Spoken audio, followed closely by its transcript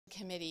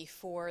committee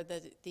for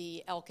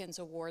the Elkins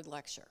Award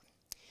Lecture.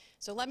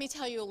 So let me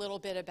tell you a little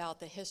bit about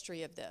the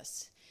history of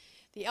this.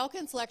 The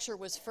Elkins Lecture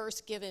was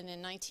first given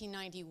in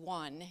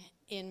 1991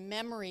 in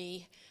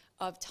memory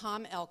of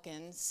Tom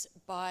Elkins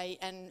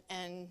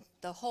and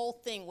the whole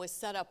thing was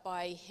set up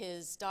by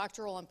his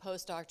doctoral and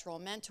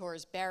postdoctoral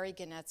mentors, Barry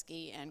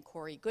Genetsky and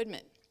Corey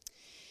Goodman.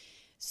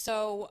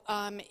 So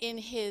in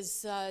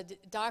his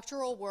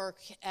doctoral work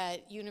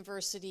at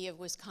University of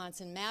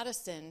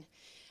Wisconsin-Madison,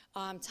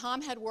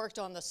 Tom had worked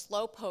on the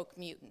slowpoke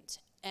mutant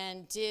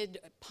and did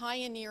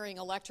pioneering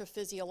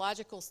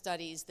electrophysiological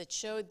studies that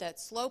showed that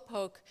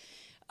slowpoke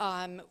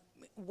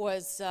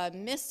was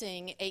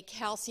missing a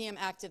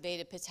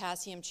calcium-activated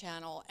potassium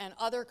channel and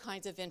other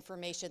kinds of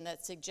information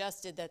that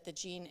suggested that the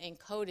gene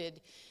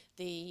encoded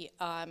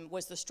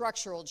was the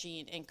structural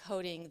gene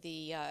encoding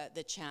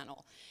the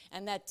channel.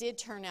 And that did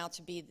turn out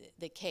to be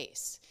the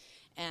case.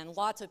 And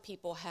lots of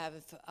people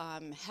have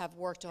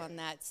worked on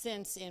that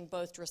since in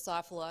both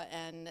Drosophila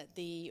and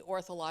the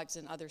orthologs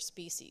and other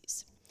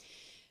species.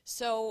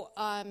 So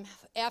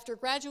after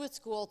graduate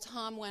school,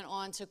 Tom went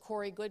on to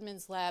Corey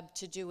Goodman's lab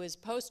to do his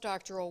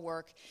postdoctoral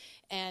work,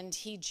 and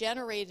he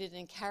generated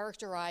and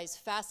characterized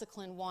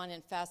fasciclin 1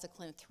 and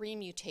fasciclin 3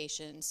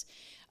 mutations,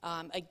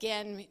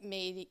 again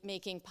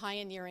making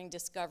pioneering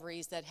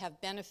discoveries that have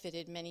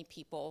benefited many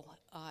people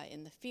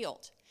in the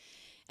field.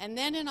 And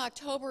then in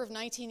October of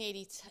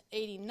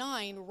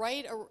 1989,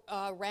 right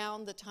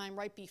around the time,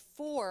 right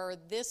before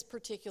this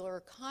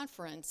particular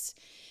conference,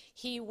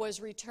 he was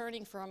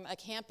returning from a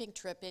camping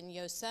trip in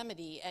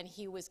Yosemite, and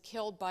he was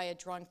killed by a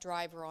drunk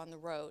driver on the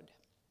road.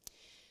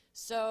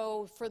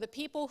 So for the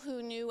people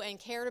who knew and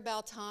cared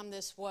about Tom,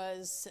 this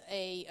was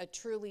a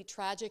truly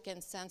tragic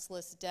and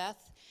senseless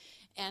death,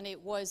 and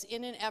it was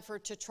in an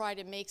effort to try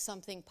to make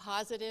something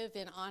positive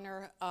in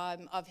honor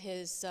of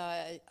his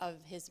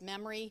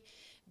memory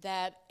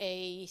that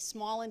a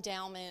small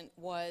endowment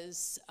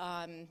was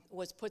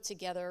put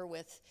together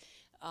with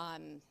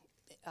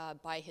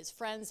by his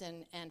friends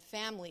and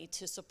family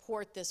to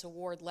support this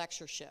award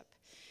lectureship.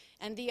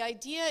 And the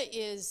idea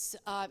is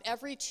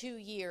every 2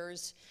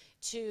 years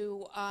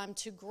to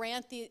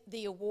grant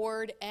the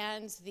award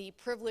and the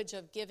privilege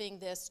of giving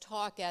this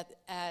talk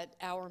at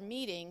our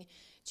meeting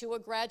to a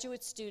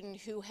graduate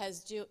student who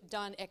has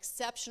done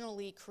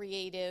exceptionally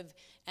creative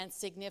and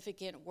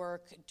significant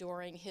work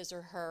during his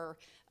or her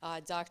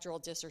doctoral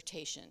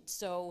dissertation.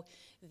 So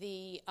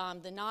the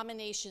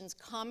nominations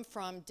come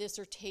from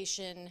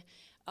dissertation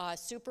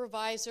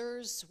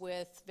supervisors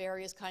with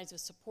various kinds of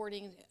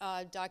supporting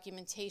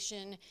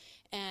documentation,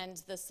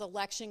 and the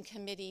selection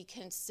committee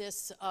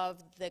consists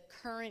of the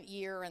current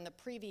year and the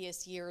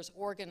previous year's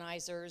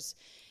organizers,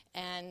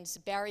 and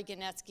Barry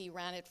Genetsky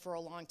ran it for a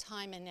long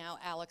time, and now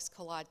Alex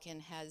Kolodkin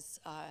has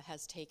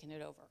taken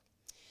it over.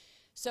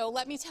 So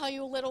let me tell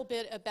you a little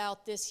bit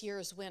about this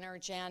year's winner,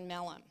 Jan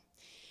Melom.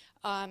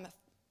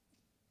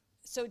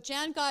 So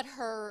Jan got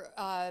her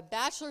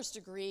bachelor's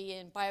degree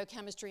in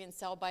biochemistry and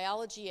cell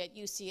biology at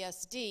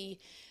UCSD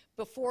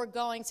before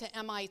going to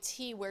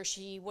MIT, where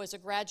she was a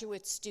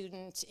graduate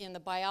student in the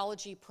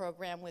biology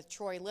program with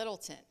Troy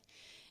Littleton.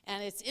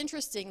 And it's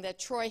interesting that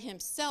Troy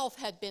himself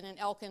had been an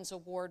Elkins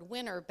Award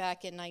winner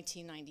back in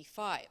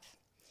 1995.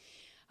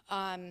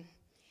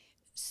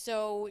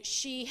 So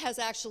she has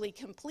actually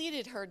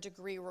completed her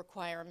degree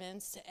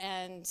requirements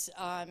and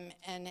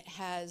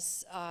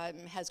has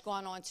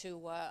gone on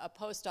to a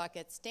postdoc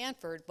at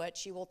Stanford, but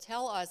she will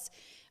tell us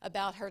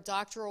about her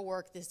doctoral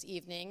work this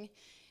evening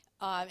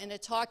in a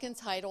talk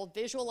entitled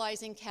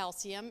Visualizing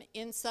Calcium,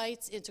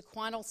 Insights into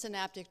Quantal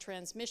Synaptic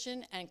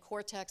Transmission and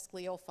Cortex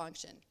Glial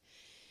Function.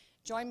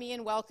 Join me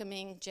in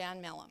welcoming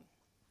Jan Melom.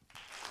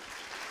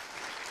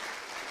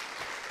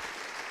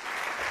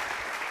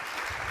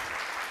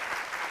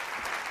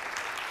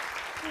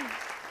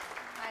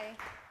 Hi,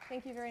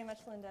 thank you very much,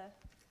 Linda.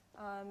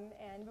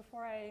 And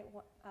before I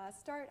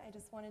start, I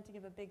just wanted to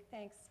give a big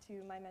thanks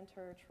to my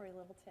mentor, Troy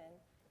Littleton,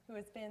 who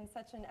has been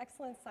such an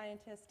excellent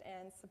scientist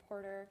and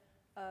supporter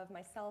of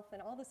myself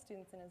and all the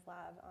students in his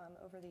lab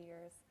over the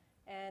years.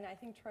 And I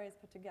think Troy has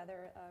put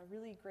together a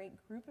really great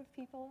group of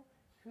people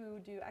who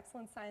do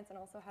excellent science and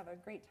also have a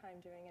great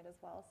time doing it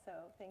as well. So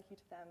thank you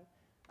to them.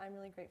 I'm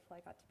really grateful I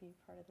got to be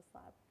part of this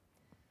lab.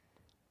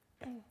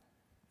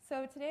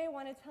 So today I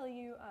want to tell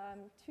you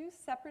two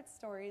separate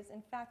stories.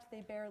 In fact,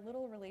 they bear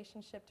little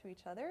relationship to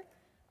each other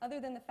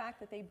than the fact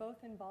that they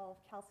both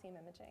involve calcium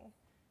imaging.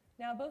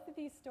 Now, both of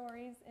these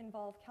stories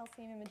involve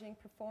calcium imaging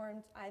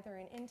performed either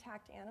in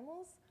intact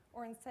animals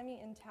or in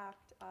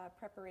semi-intact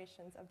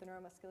preparations of the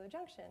neuromuscular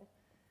junction.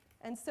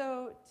 And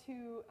so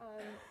to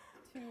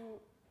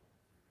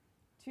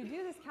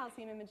do this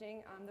calcium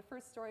imaging, the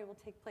first story will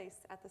take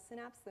place at the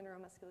synapse, the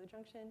neuromuscular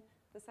junction.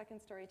 The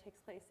second story takes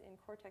place in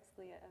cortex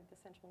glia of the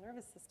central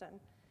nervous system.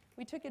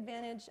 We took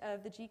advantage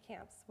of the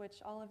G-camps,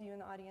 which all of you in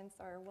the audience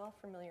are well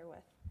familiar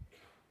with.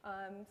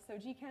 So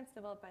G-camps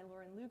developed by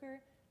Lauren Luger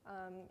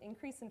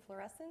increase in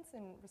fluorescence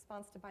in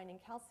response to binding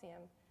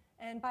calcium.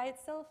 And by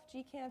itself,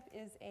 G-camp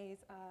is a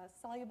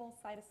soluble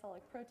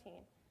cytosolic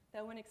protein.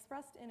 that when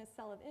expressed in a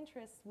cell of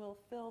interest will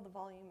fill the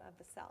volume of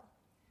the cell.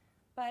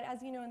 But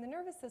as you know, in the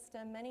nervous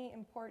system, many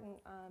important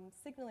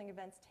signaling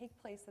events take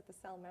place at the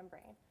cell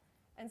membrane.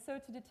 And so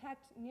to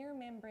detect near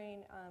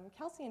membrane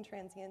calcium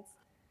transients,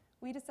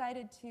 we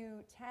decided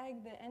to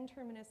tag the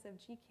N-terminus of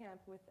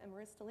GCAMP with a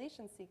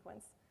myristylation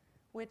sequence,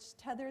 which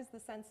tethers the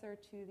sensor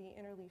to the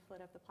inner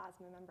leaflet of the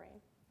plasma membrane.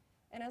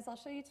 And as I'll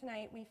show you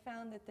tonight, we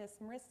found that this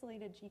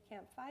myristylated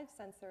GCAMP5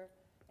 sensor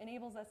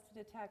enables us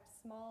to detect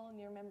small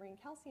near-membrane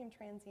calcium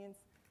transients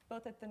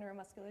both at the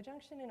neuromuscular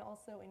junction and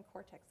also in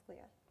cortex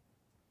glia.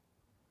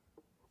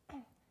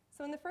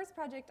 So in the first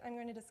project I'm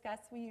going to discuss,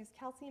 we use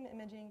calcium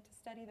imaging to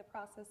study the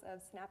process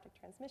of synaptic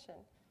transmission,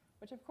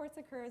 which of course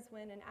occurs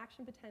when an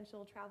action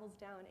potential travels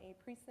down a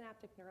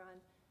presynaptic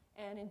neuron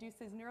and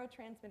induces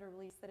neurotransmitter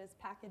release that is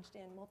packaged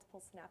in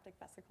multiple synaptic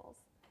vesicles.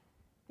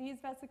 These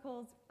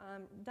vesicles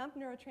dump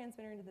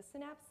neurotransmitter into the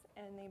synapse,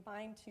 and they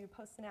bind to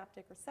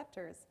postsynaptic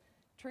receptors,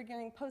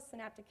 triggering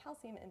postsynaptic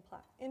calcium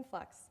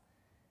influx,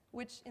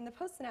 which in the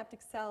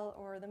postsynaptic cell,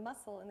 or the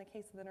muscle in the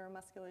case of the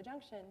neuromuscular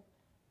junction,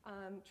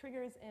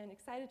 triggers an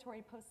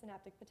excitatory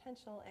postsynaptic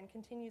potential and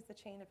continues the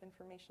chain of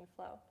information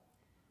flow.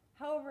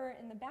 However,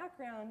 in the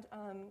background,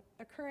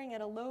 occurring at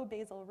a low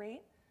basal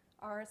rate,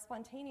 are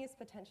spontaneous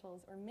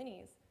potentials, or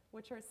minis,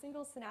 which are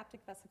single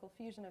synaptic vesicle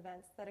fusion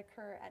events that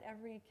occur at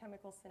every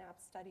chemical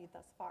synapse studied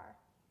thus far.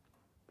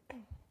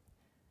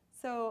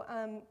 So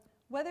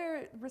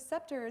whether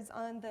receptors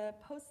on the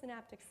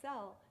postsynaptic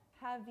cell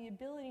have the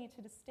ability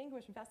to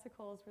distinguish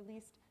vesicles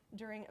released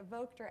during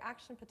evoked or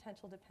action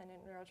potential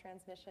dependent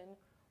neurotransmission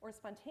or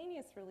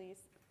spontaneous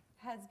release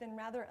has been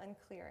rather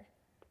unclear.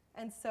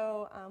 And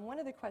so one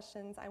of the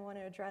questions I want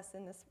to address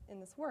in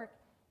this work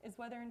is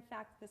whether, in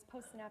fact, this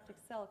postsynaptic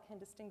cell can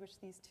distinguish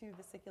these two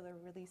vesicular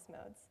release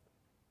modes.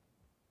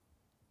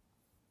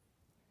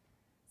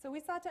 So we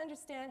sought to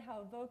understand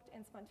how evoked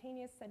and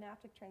spontaneous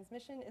synaptic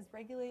transmission is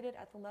regulated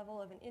at the level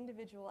of an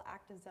individual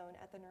active zone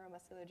at the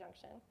neuromuscular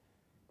junction.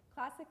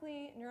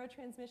 Classically,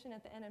 neurotransmission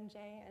at the NMJ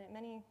and at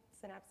many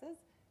synapses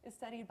is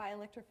studied by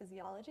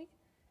electrophysiology.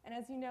 And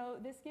as you know,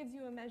 this gives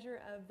you a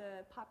measure of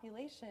the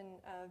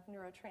population of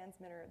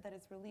neurotransmitter that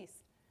is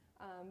released.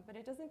 But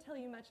it doesn't tell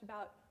you much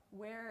about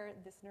where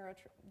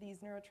these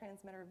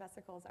neurotransmitter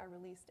vesicles are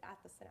released at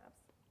the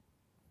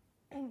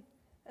synapse.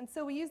 And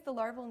so we use the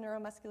larval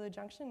neuromuscular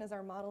junction as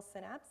our model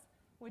synapse,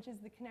 which is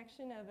the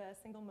connection of a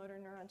single motor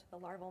neuron to the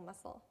larval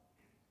muscle.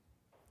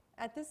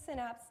 At this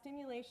synapse,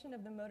 stimulation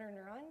of the motor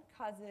neuron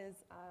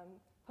causes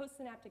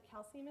postsynaptic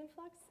calcium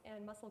influx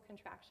and muscle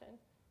contraction,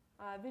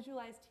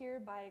 visualized here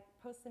by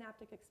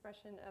postsynaptic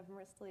expression of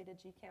myristylated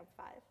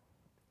GCAMP5.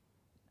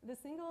 A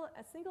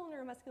single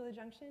neuromuscular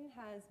junction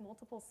has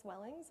multiple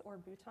swellings, or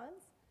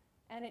boutons,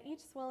 and at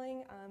each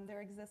swelling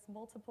there exists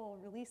multiple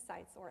release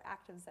sites, or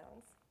active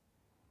zones.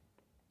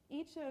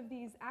 Each of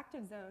these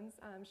active zones,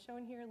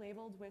 shown here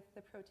labeled with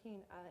the protein,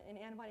 an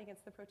antibody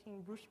against the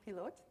protein Bruche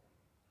pilote,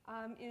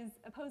 is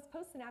opposed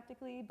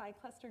postsynaptically by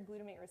clustered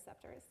glutamate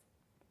receptors.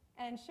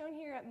 And shown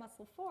here at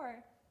muscle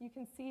 4, you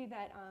can see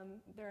that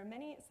there are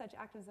many such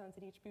active zones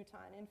at each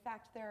bouton. In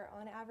fact, there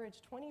are on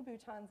average 20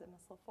 boutons at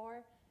muscle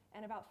 4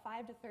 and about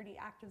 5 to 30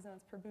 active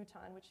zones per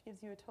bouton, which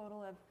gives you a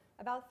total of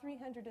about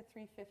 300 to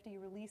 350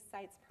 release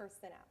sites per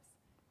synapse.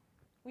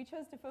 We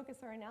chose to focus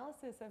our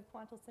analysis of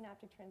quantal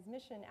synaptic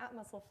transmission at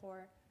muscle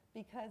 4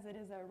 because it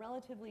is a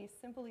relatively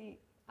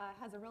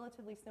has a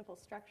relatively simple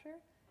structure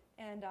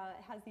and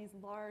it has these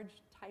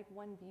large type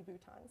 1B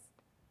boutons.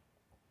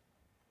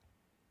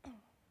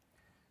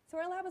 So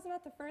our lab was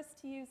not the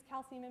first to use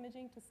calcium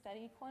imaging to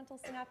study quantal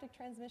synaptic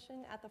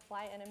transmission at the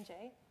fly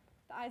NMJ.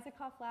 The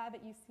Isaacoff lab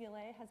at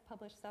UCLA has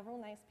published several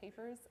nice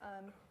papers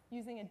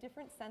using a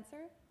different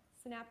sensor,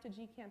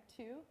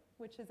 SynaptoGCAMP2,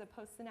 which is a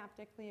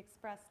postsynaptically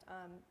expressed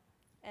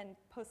and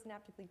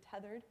postsynaptically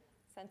tethered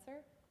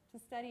sensor to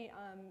study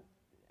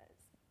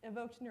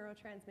evoked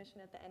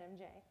neurotransmission at the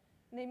NMJ.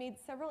 And they made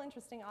several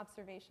interesting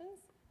observations,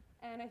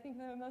 and I think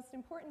the most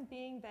important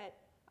being that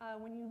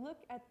when you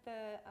look at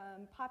the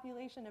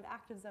population of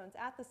active zones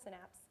at the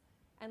synapse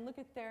and look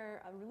at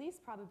their release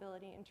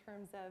probability in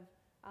terms of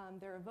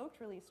their evoked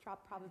release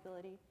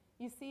probability,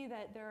 you see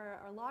that there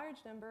are a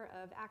large number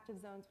of active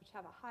zones which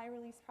have a high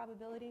release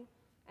probability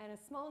and a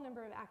small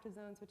number of active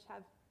zones which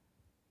have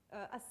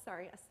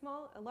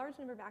a large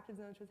number of active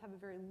zones which have a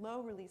very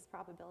low release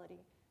probability,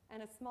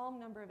 and a small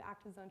number of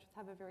active zones which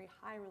have a very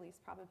high release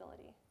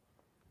probability.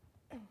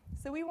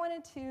 So we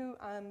wanted to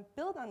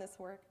build on this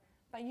work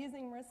by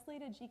using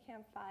myristylated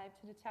GCAMP5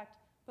 to detect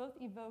both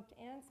evoked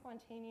and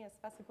spontaneous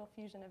vesicle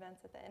fusion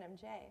events at the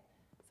NMJ.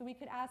 So we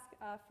could ask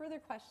further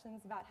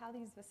questions about how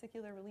these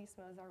vesicular release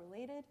modes are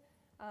related,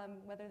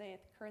 whether they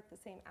occur at the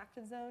same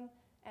active zone,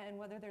 and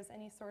whether there's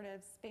any sort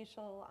of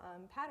spatial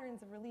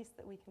patterns of release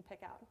that we can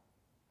pick out.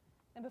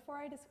 And before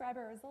I describe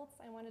our results,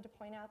 I wanted to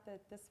point out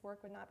that this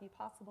work would not be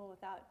possible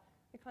without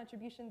the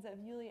contributions of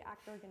Yulia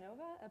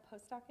Akdorganova, a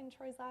postdoc in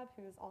Troy's lab,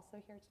 who is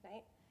also here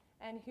tonight,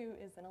 and who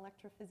is an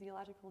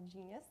electrophysiological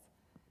genius,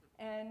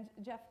 and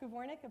Jeff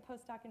Gavornik, a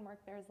postdoc in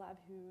Mark Baer's lab,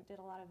 who did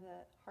a lot of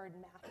the hard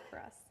math for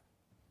us.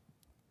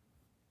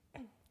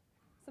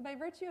 So by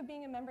virtue of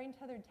being a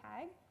membrane-tethered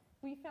tag,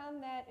 we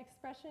found that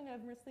expression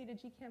of myristoyl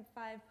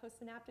GCAMP5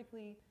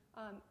 postsynaptically,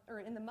 or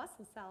in the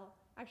muscle cell,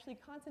 actually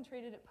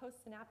concentrated it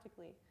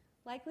postsynaptically,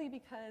 likely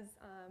because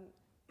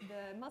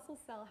the muscle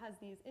cell has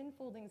these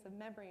infoldings of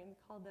membrane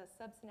called the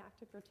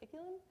subsynaptic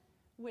reticulum,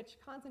 which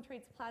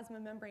concentrates plasma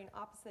membrane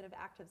opposite of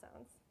active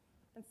zones.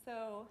 And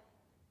so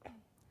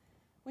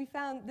we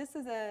found this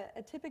is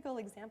a typical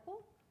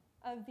example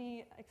of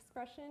the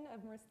expression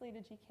of myristoyl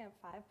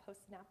GCAMP5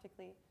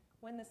 postsynaptically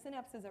when the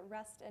synapse is at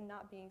rest and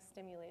not being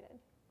stimulated.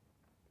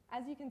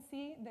 As you can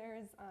see,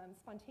 there's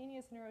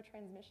spontaneous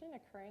neurotransmission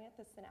occurring at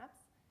the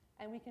synapse,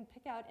 and we can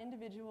pick out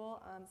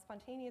individual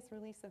spontaneous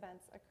release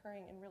events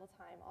occurring in real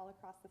time all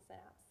across the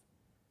synapse.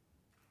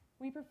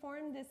 We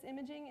performed this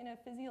imaging in a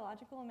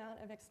physiological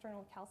amount of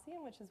external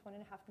calcium, which is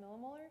 1.5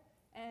 millimolar,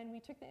 and we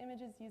took the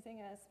images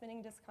using a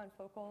spinning disc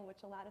confocal,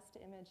 which allowed us to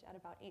image at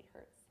about 8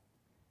 hertz.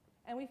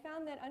 And we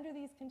found that under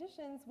these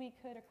conditions, we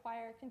could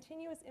acquire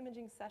continuous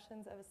imaging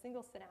sessions of a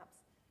single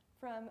synapse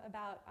from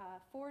about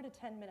 4 to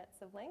 10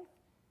 minutes of length,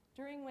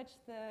 during which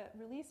the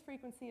release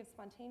frequency of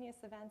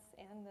spontaneous events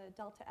and the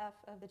delta F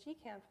of the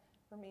GCAMP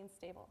remained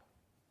stable.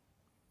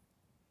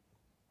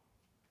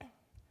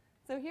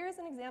 So here's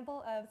an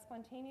example of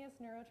spontaneous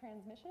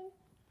neurotransmission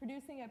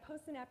producing a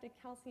postsynaptic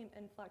calcium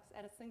influx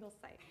at a single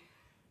site.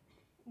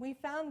 We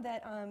found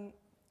that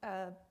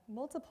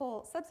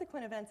multiple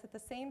subsequent events at the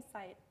same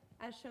site,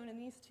 as shown in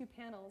these two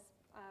panels,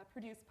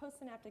 produced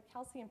postsynaptic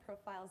calcium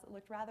profiles that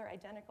looked rather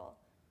identical,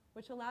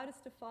 which allowed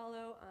us to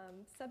follow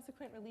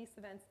subsequent release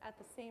events at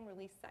the same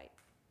release site.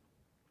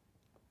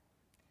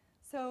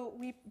 So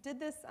we did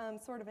this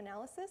sort of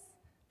analysis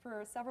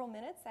for several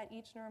minutes at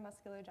each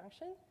neuromuscular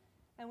junction,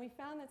 and we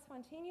found that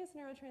spontaneous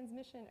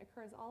neurotransmission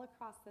occurs all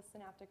across the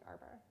synaptic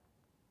arbor.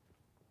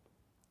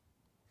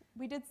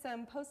 We did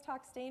some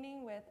post-hoc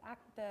staining with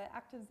the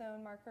active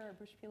zone marker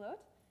Bruch-Pilote,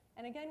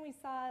 and again we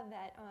saw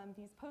that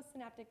these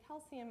postsynaptic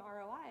calcium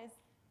ROIs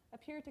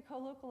appear to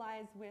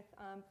co-localize with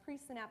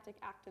presynaptic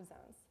active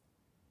zones.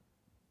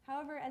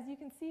 However, as you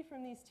can see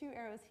from these two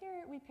arrows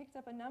here, we picked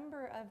up a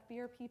number of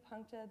BRP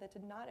puncta that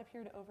did not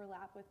appear to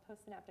overlap with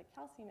postsynaptic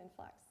calcium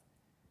influx.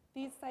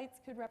 These sites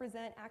could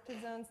represent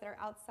active zones that are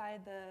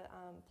outside the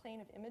plane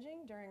of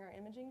imaging during our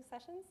imaging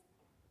sessions.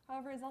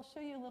 However, as I'll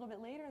show you a little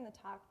bit later in the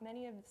talk,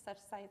 many of such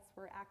sites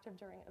were active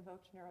during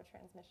evoked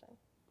neurotransmission.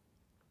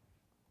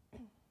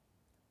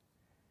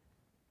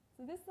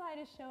 So this slide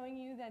is showing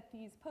you that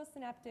these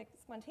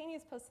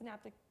spontaneous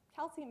postsynaptic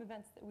calcium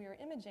events that we are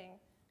imaging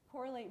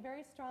correlate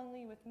very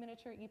strongly with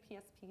miniature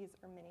EPSPs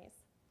or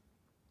minis.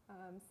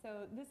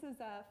 So this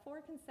is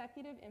 4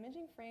 consecutive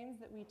imaging frames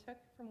that we took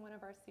from one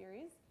of our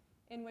series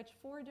in which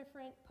 4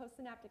 different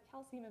postsynaptic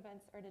calcium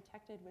events are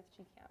detected with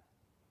GCAMP.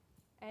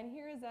 And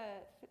here is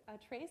a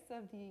trace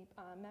of the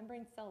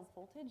membrane cell's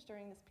voltage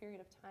during this period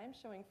of time,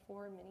 showing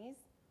 4 minis.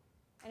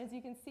 And as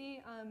you can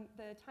see,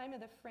 the time of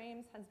the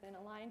frames has been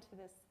aligned to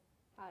this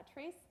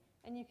trace,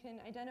 and you can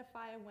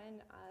identify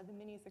when the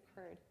minis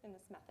occurred in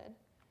this method.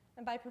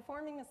 And by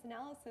performing this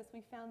analysis,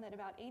 we found that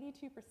about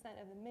 82%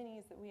 of the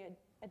minis that we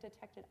had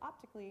detected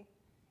optically,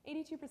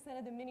 82%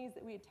 of the minis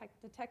that we had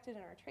detected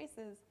in our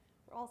traces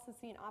were also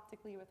seen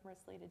optically with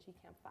myristoyl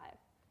GCAMP5.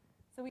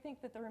 So we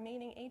think that the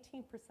remaining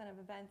 18% of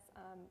events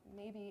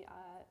may be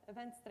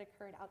events that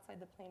occurred outside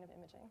the plane of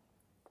imaging.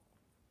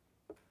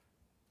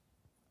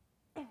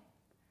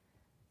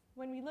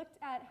 When we looked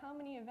at how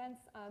many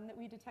events that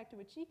we detected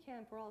with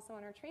GCAMP were also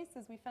on our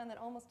traces, we found that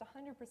almost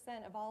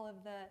 100% of all of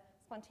the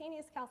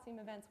spontaneous calcium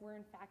events were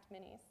in fact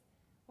minis.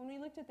 When we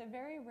looked at the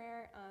very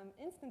rare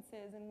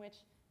instances in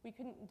which we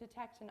couldn't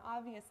detect an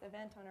obvious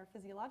event on our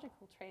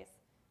physiological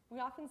trace, we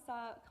often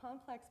saw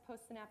complex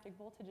postsynaptic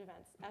voltage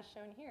events, as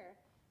shown here,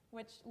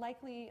 which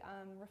likely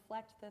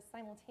reflect the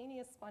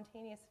simultaneous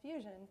spontaneous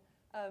fusion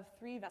of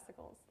 3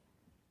 vesicles,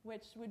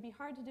 which would be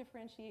hard to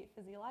differentiate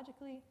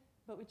physiologically,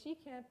 but with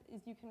GCAMP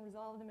is you can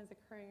resolve them as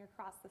occurring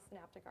across the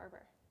synaptic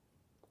arbor.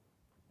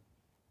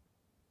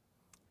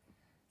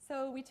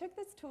 So we took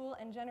this tool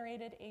and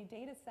generated a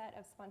data set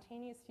of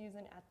spontaneous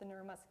fusion at the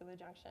neuromuscular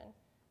junction.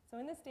 So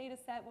in this data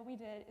set, what we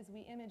did is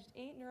we imaged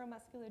 8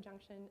 neuromuscular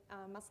junction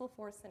muscle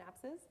force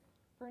synapses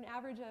for an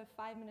average of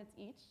 5 minutes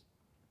each.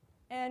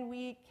 And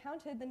we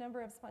counted the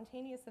number of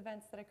spontaneous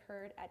events that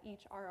occurred at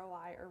each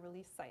ROI or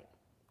release site.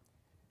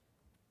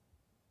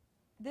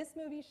 This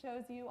movie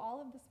shows you all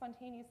of the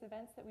spontaneous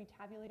events that we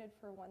tabulated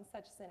for one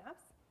such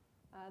synapse.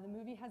 The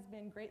movie has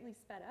been greatly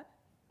sped up,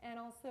 and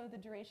also the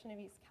duration of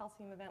each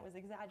calcium event was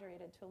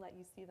exaggerated to let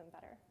you see them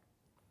better.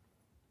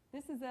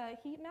 This is a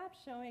heat map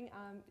showing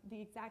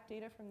the exact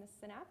data from this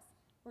synapse,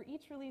 where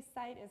each release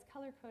site is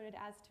color-coded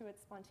as to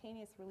its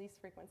spontaneous release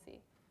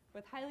frequency,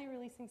 with highly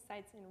releasing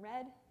sites in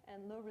red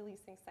and low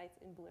releasing sites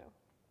in blue.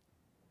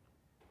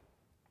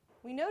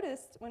 We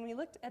noticed when we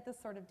looked at this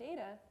sort of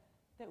data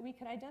that we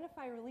could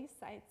identify release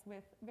sites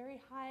with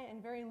very high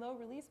and very low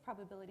release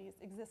probabilities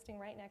existing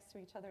right next to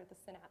each other at the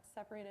synapse,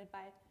 separated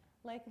by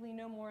likely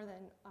no more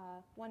than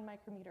 1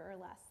 micrometer or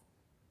less.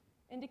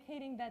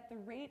 indicating that the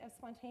rate of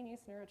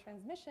spontaneous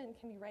neurotransmission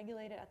can be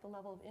regulated at the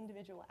level of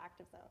individual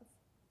active zones.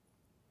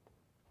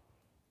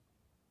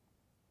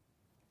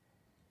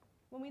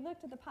 When we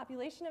looked at the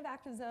population of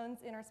active zones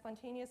in our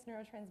spontaneous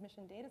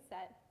neurotransmission data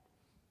set,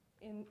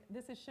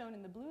 this is shown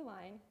in the blue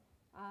line,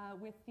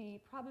 with the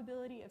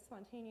probability of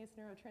spontaneous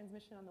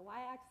neurotransmission on the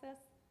y-axis.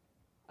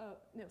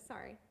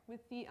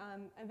 With the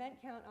event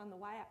count on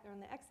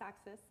the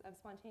x-axis of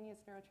spontaneous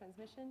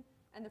neurotransmission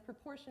and the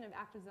proportion of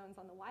active zones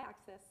on the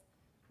y-axis,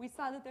 we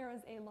saw that there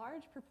was a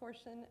large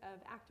proportion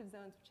of active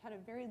zones which had a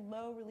very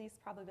low release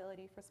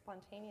probability for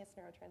spontaneous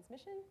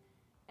neurotransmission,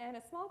 and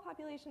a small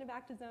population of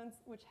active zones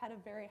which had a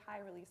very high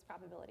release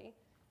probability,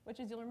 which,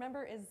 as you'll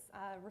remember, is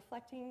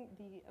reflecting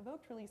the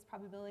evoked release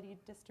probability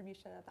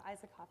distribution that the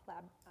Isaacoff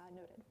lab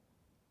noted.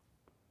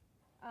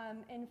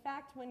 In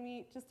fact,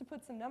 just to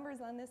put some numbers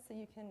on this so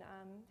you can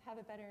have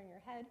it better in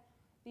your head,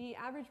 the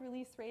average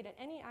release rate at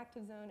any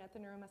active zone at the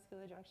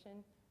neuromuscular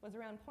junction was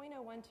around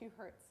 0.012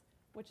 hertz,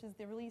 which is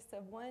the release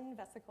of one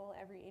vesicle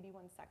every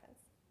 81 seconds.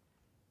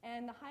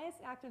 And the highest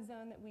active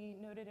zone that we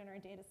noted in our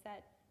data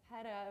set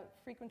had a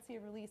frequency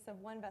of release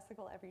of one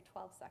vesicle every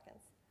 12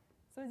 seconds.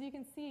 So as you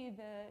can see,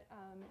 the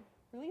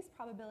release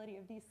probability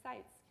of these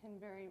sites can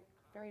vary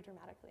very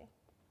dramatically.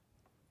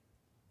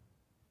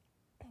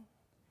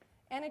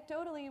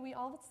 Anecdotally, we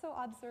also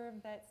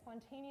observed that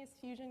spontaneous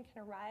fusion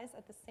can arise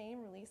at the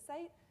same release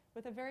site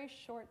with a very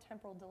short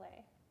temporal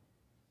delay.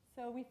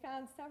 So we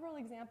found several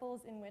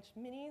examples in which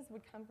minis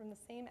would come from the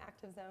same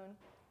active zone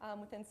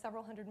within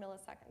several hundred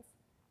milliseconds,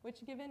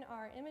 which, given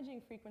our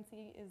imaging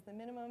frequency, is the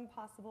minimum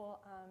possible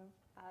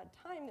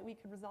time that we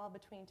could resolve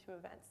between two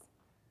events.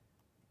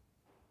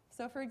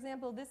 So for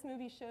example, this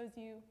movie shows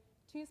you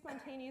two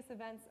spontaneous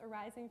events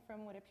arising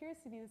from what appears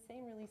to be the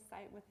same release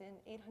site within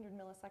 800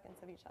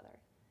 milliseconds of each other.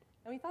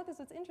 And we thought this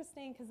was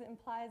interesting because it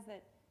implies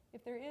that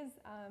if there is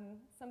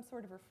some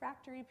sort of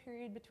refractory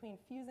period between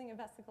fusing a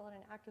vesicle in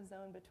an active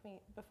zone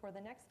before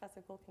the next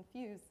vesicle can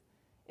fuse,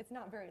 it's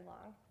not very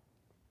long.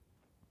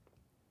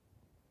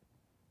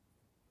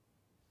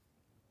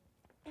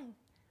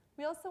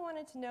 We also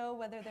wanted to know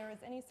whether there was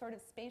any sort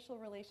of spatial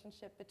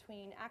relationship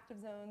between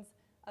active zones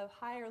of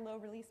high or low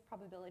release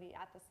probability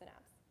at the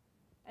synapse.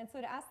 And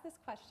so to ask this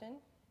question,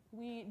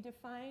 we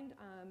defined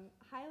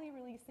highly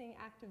releasing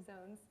active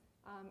zones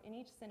in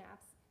each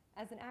synapse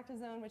as an active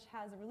zone which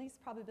has a release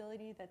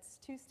probability that's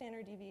 2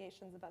 standard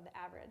deviations above the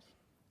average.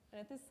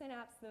 And at this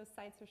synapse, those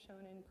sites are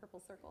shown in purple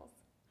circles.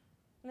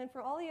 And then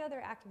for all the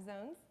other active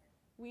zones,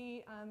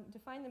 we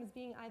define them as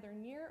being either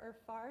near or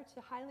far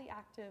to highly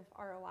active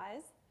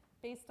ROIs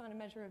based on a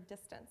measure of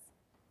distance.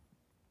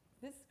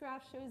 This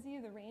graph shows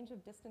you the range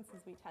of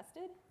distances we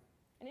tested.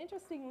 And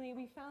interestingly,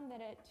 we found that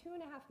at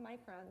 2.5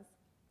 microns,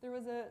 there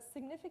was a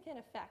significant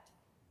effect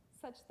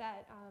such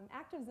that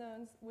active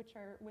zones which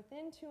are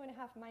within 2.5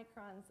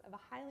 microns of a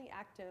highly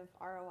active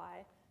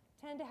ROI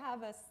tend to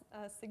have a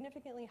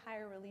significantly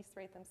higher release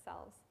rate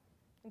themselves.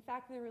 In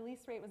fact, the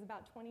release rate was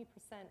about 20%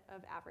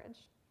 of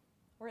average,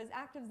 whereas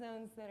active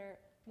zones that are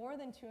more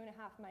than 2.5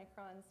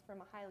 microns from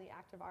a highly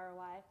active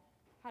ROI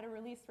had a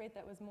release rate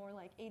that was more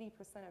like 80%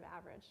 of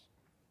average,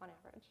 on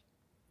average.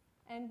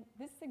 And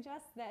this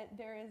suggests that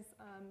there is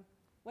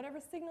whatever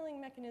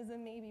signaling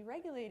mechanism may be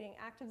regulating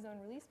active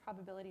zone release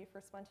probability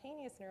for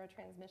spontaneous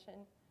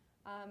neurotransmission,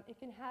 it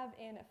can have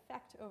an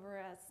effect over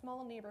a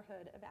small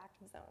neighborhood of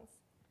active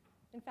zones.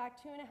 In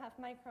fact, 2.5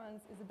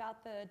 microns is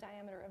about the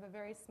diameter of a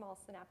very small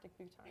synaptic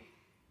bouton.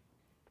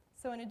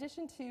 So in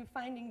addition to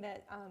finding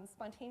that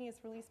spontaneous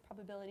release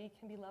probability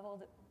can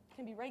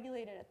be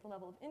regulated at the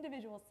level of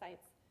individual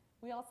sites,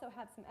 we also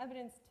have some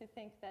evidence to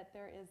think that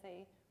there is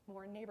a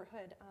more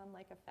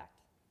neighborhood-like effect.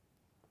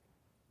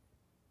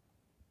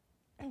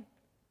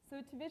 So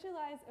to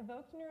visualize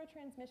evoked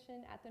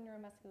neurotransmission at the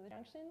neuromuscular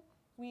junction,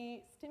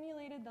 we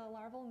stimulated the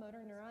larval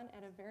motor neuron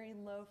at a very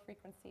low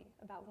frequency,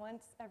 about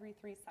once every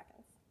 3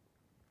 seconds.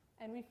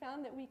 And we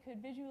found that we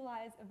could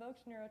visualize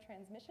evoked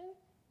neurotransmission,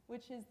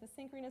 which is the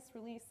synchronous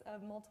release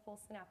of multiple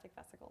synaptic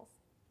vesicles.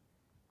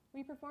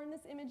 We performed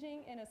this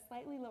imaging in a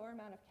slightly lower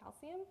amount of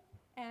calcium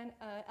and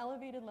an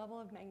elevated level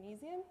of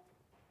magnesium,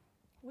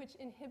 which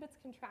inhibits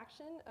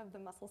contraction of the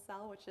muscle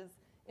cell, which is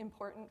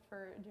important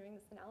for doing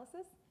this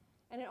analysis.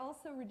 And it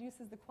also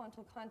reduces the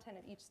quantal content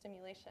of each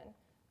stimulation.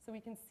 So we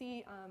can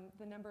see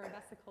the number of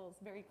vesicles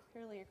very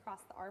clearly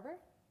across the arbor.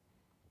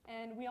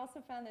 And we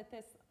also found that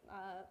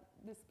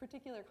this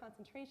particular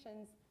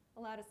concentrations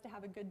allowed us to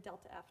have a good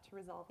delta F to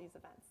resolve these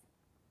events.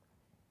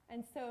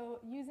 And so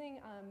using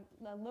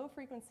the low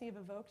frequency of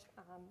evoked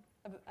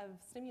of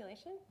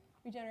stimulation,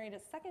 we generated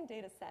a second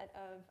data set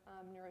of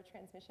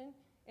neurotransmission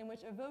in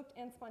which evoked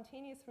and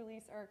spontaneous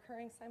release are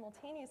occurring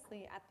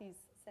simultaneously at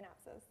these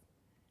synapses.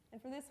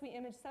 And for this, we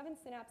imaged 7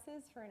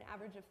 synapses for an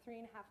average of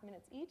 3.5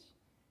 minutes each.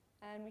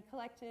 And we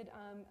collected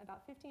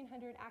about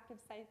 1,500 active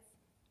sites,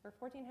 or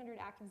 1,400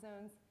 active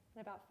zones,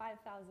 and about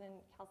 5,000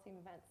 calcium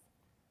events,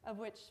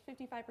 of which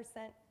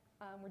 55%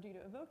 were due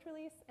to evoked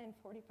release and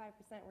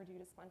 45% were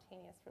due to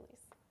spontaneous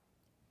release.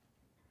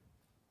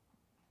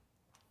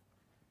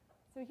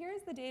 So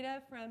here's the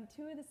data from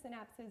 2 of the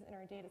synapses in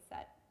our data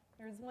set.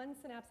 There's one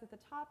synapse at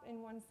the top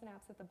and one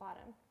synapse at the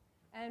bottom.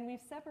 And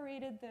we've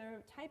separated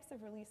the types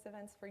of release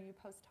events for you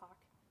post-hoc,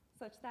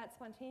 such that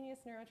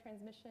spontaneous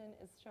neurotransmission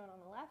is shown on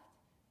the left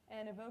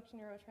and evoked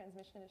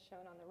neurotransmission is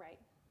shown on the right.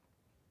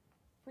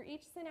 For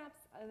each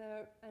synapse,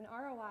 an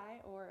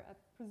ROI, or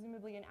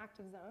presumably an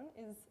active zone,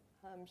 is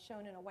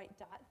shown in a white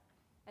dot.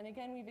 And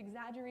again, we've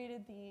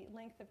exaggerated the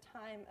length of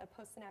time a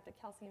postsynaptic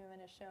calcium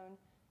event is shown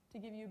to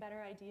give you a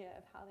better idea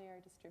of how they are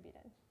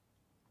distributed.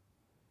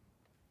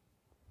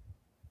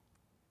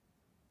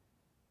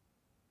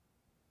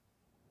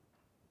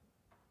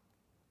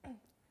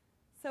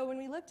 So when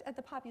we looked at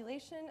the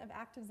population of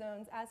active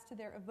zones as to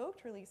their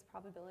evoked release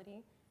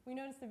probability, we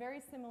noticed a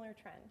very similar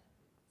trend,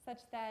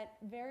 such that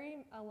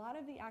a lot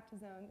of the active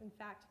zones, in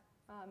fact,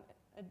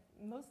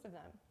 most of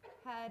them,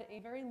 had a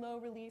very low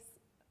release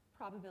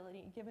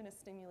probability given a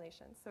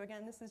stimulation. So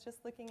again, this is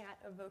just looking at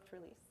evoked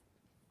release.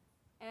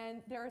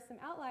 And there are some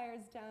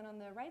outliers down on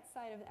the right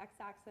side of the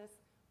x-axis,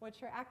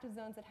 which are active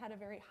zones that had a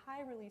very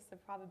high release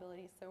of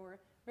probability, so were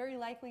very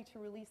likely to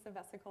release a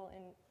vesicle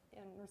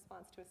in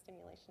response to a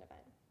stimulation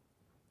event.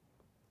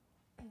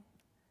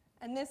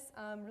 And this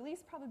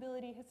release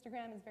probability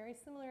histogram is very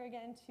similar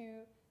again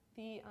to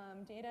the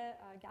data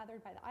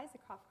gathered by the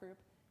Isaacoff group,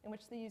 in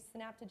which they used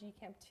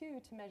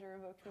synaptogcamp2 to measure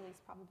evoked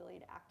release probability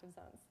to active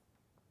zones.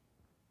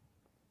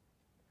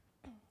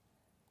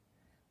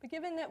 But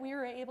given that we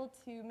were able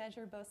to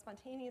measure both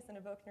spontaneous and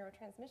evoked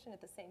neurotransmission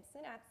at the same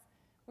synapse,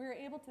 we were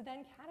able to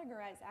then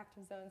categorize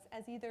active zones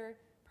as either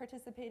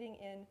participating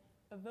in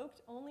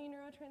evoked-only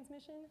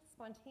neurotransmission,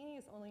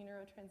 spontaneous-only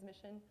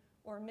neurotransmission,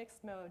 or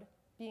mixed mode,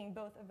 being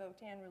both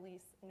evoked and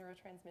release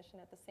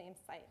neurotransmission at the same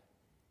site.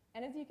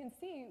 And as you can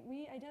see,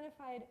 we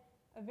identified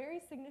a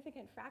very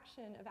significant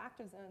fraction of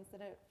active zones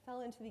that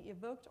fell into the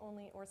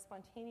evoked-only or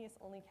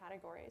spontaneous-only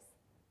categories.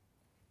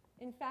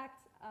 In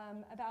fact,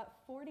 about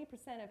 40%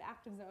 of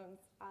active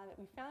zones that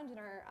we found in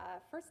our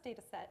first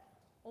data set,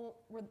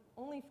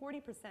 only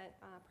 40%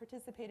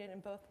 participated in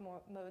both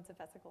modes of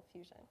vesicle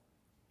fusion.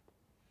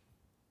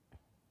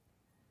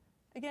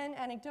 Again,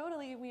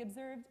 anecdotally, we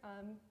observed,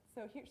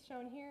 so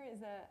shown here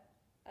is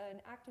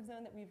an active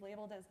zone that we've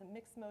labeled as a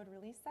mixed mode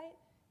release site,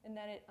 in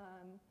that it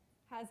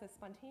has a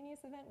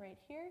spontaneous event right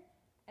here,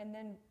 and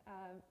then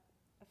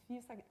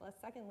a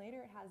second later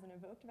it has an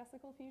evoked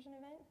vesicle fusion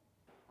event.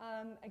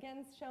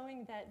 Again,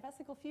 showing that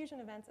vesicle fusion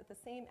events at the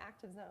same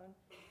active zone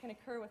can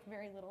occur with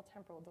very little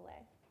temporal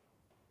delay.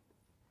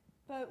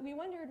 But we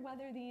wondered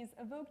whether these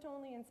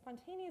evoked-only and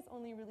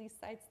spontaneous-only release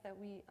sites that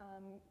we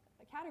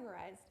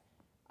categorized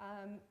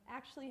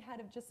actually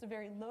had just a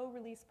very low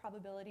release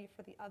probability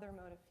for the other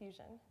mode of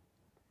fusion.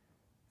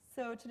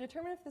 So to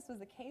determine if this was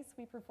the case,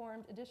 we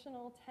performed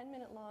additional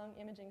 10-minute-long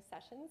imaging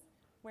sessions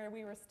where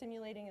we were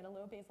stimulating at a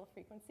low basal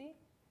frequency.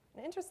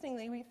 And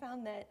interestingly, we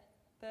found that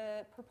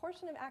the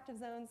proportion of active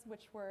zones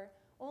which were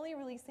only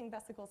releasing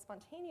vesicles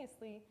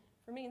spontaneously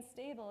remained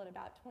stable at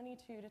about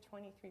 22 to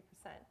 23%.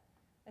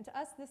 And to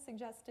us, this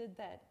suggested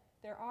that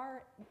there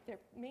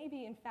may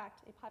be, in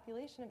fact, a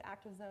population of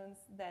active zones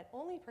that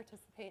only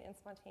participate in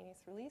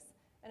spontaneous release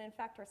and, in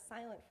fact, are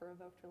silent for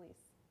evoked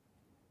release.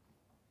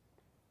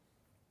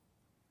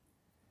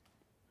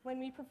 When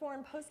we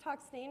perform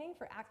post-hoc staining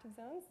for active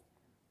zones,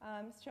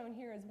 shown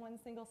here is one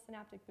single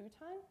synaptic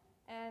bouton,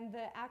 and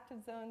the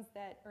active zones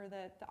or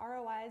the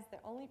ROIs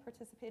that only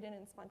participated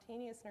in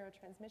spontaneous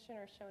neurotransmission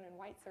are shown in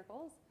white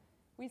circles.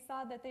 We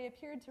saw that they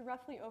appeared to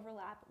roughly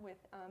overlap with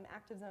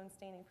active zone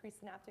staining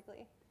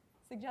presynaptically,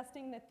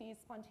 suggesting that these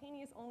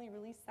spontaneous-only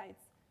release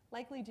sites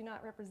likely do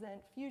not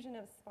represent fusion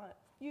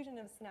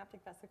of synaptic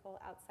vesicle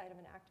outside of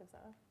an active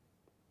zone.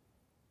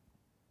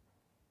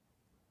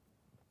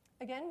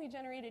 Again, we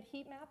generated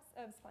heat maps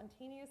of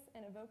spontaneous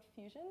and evoked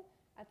fusion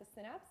at the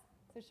synapse.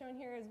 So shown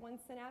here is one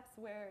synapse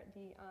where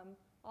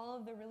all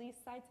of the release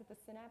sites at the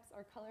synapse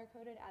are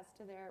color-coded as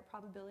to their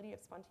probability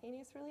of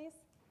spontaneous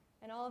release.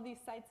 And all of these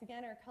sites,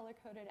 again, are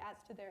color-coded as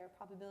to their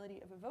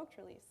probability of evoked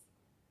release.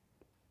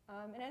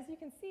 And as you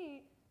can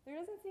see, there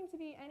doesn't seem to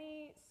be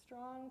any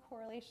strong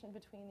correlation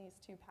between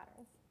these two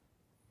patterns.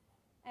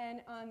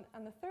 And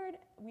on the third,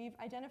 we've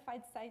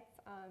identified sites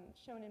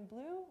shown in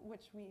blue,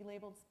 which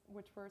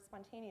were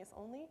spontaneous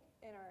only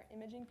in our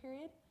imaging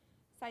period,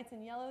 sites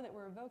in yellow that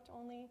were evoked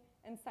only,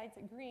 and sites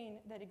in green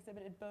that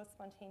exhibited both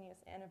spontaneous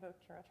and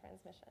evoked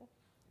neurotransmission.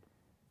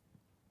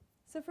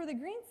 So for the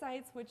green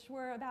sites, which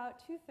were about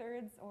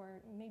 2/3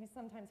 or maybe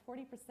sometimes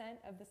 40%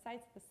 of the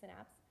sites of the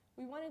synapse,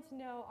 we wanted to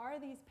know, are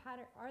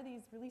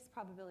these release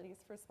probabilities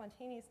for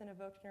spontaneous and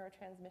evoked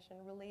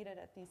neurotransmission related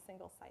at these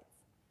single sites?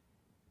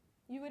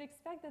 You would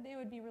expect that they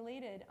would be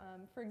related.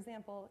 For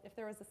example, if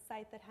there was a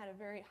site that had a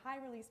very high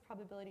release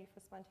probability for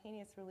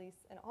spontaneous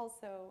release and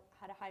also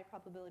had a high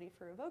probability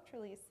for evoked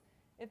release,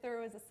 if there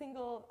was a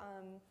single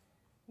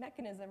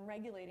mechanism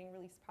regulating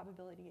release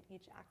probability at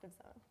each active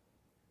zone.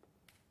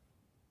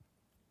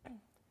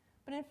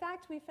 But in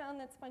fact, we found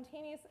that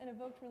spontaneous and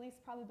evoked release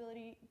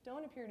probability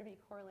don't appear to be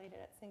correlated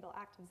at single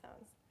active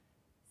zones.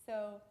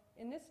 So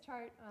in this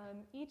chart,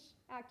 each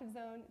active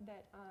zone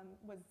that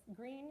was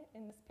green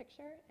in this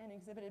picture and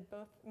exhibited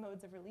both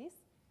modes of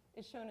release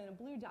is shown in a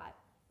blue dot,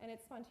 and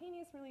its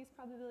spontaneous release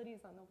probability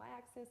is on the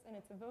y-axis and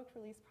its evoked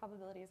release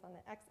probability is on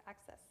the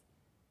x-axis.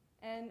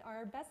 And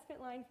our best fit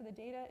line for the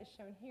data is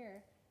shown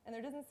here, and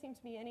there doesn't seem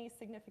to be any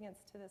significance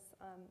to this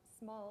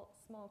small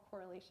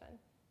correlation,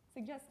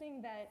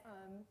 suggesting that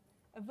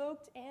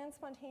evoked and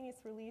spontaneous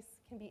release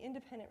can be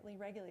independently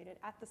regulated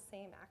at the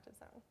same active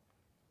zone.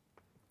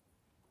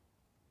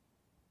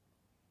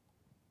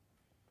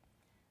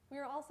 We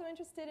are also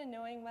interested in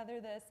knowing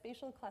whether the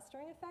spatial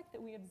clustering effect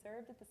that we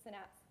observed at the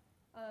synapse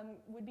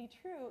would be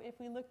true if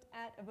we looked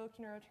at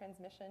evoked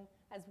neurotransmission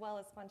as well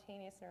as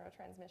spontaneous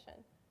neurotransmission.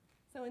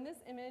 So in this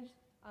image,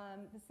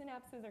 the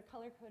synapses are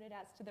color-coded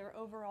as to their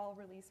overall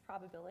release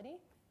probability,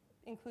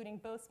 including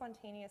both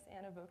spontaneous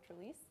and evoked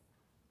release.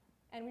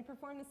 And we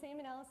performed the same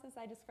analysis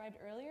I described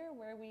earlier,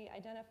 where we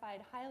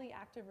identified highly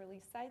active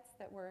release sites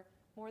that were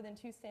more than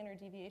 2 standard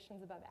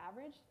deviations above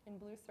average in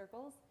blue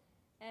circles,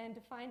 and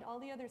defined all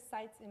the other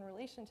sites in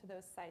relation to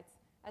those sites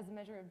as a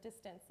measure of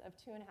distance of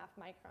 2.5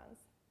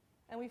 microns.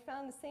 And we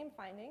found the same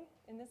finding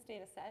in this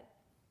data set,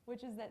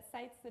 which is that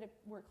sites that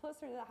were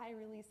closer to the high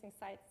releasing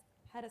sites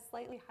had a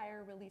slightly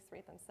higher release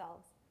rate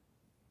themselves.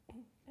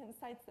 And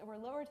sites that were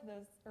lower to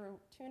those, or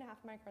 2.5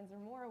 microns or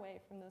more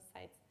away from those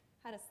sites,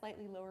 had a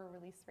slightly lower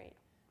release rate.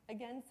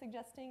 Again,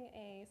 suggesting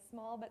a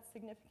small but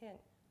significant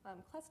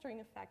clustering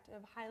effect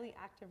of highly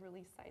active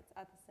release sites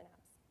at the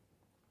synapse.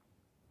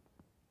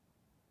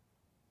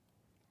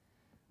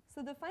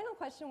 So the final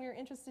question we were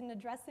interested in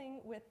addressing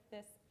with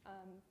this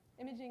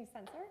imaging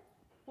sensor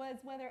was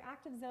whether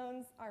active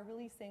zones are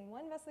releasing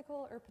one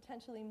vesicle or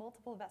potentially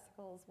multiple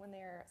vesicles when they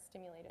are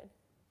stimulated.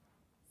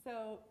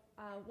 So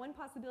one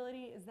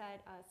possibility is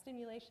that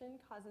stimulation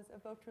causes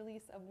evoked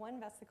release of one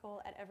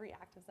vesicle at every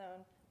active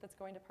zone that's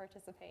going to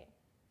participate.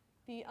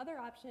 The other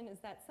option is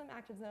that some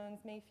active zones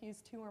may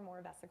fuse 2 or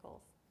more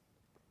vesicles.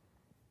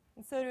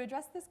 And so to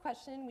address this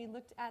question, we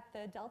looked at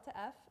the delta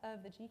F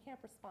of the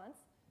GCamp response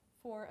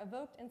for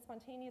evoked and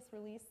spontaneous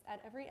release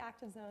at every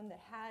active zone that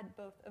had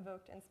both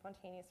evoked and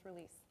spontaneous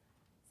release.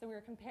 So we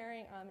were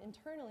comparing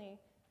internally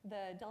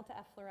the delta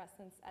F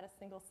fluorescence at a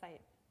single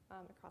site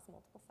across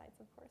multiple sites,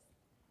 of course.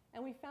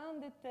 And we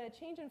found that the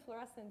change in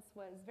fluorescence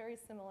was very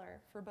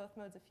similar for both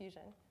modes of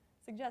fusion,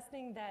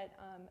 suggesting that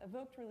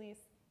evoked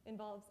release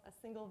involves a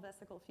single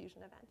vesicle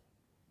fusion event.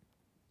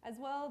 As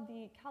well,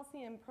 the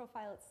calcium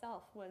profile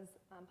itself was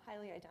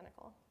highly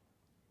identical.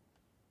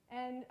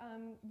 And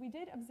we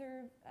did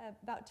observe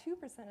about 2%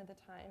 of the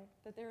time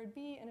that there would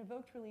be an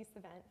evoked release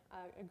event,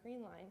 a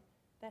green line,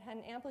 that had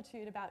an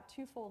amplitude about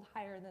 2-fold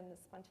higher than the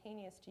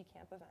spontaneous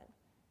GCamp event,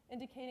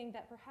 indicating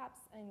that perhaps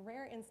in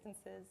rare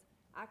instances,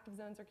 active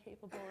zones are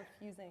capable of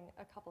fusing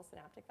a couple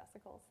synaptic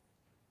vesicles.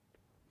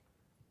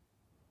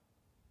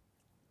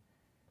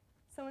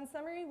 So in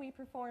summary, we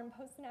performed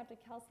postsynaptic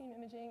calcium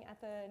imaging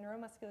at the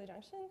neuromuscular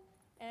junction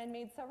and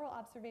made several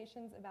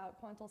observations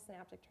about quantal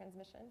synaptic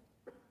transmission.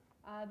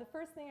 The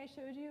first thing I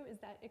showed you is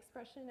that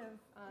expression of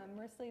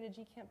myristylated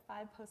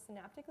GCamp5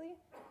 postsynaptically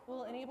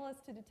will enable us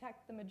to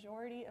detect the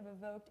majority of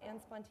evoked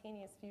and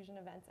spontaneous fusion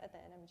events at the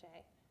NMJ,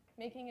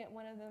 making it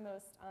one of the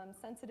most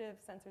sensitive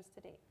sensors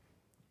to date.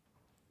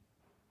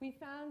 We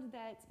found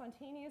that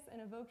spontaneous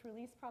and evoked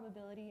release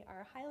probability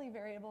are highly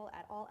variable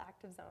at all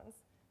active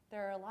zones.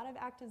 There are a lot of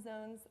active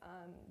zones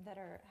that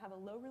have a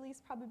low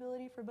release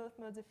probability for both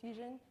modes of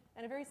fusion,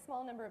 and a very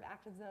small number of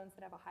active zones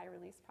that have a high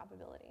release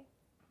probability.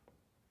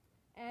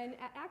 And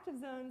at active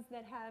zones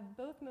that have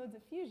both modes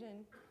of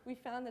fusion, we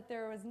found that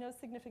there was no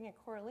significant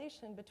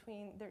correlation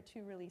between their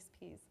 2 release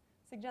Ps,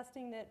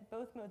 suggesting that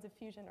both modes of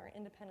fusion are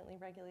independently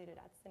regulated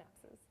at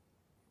synapses.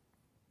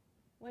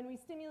 When we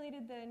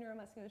stimulated the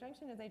neuromuscular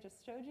junction, as I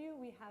just showed you,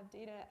 we have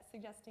data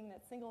suggesting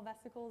that single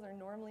vesicles are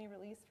normally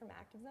released from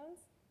active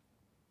zones.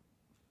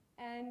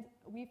 And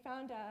we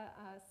found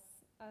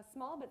a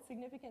small but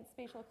significant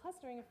spatial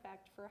clustering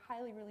effect for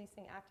highly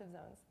releasing active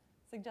zones,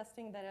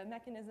 suggesting that a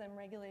mechanism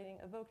regulating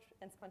evoked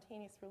and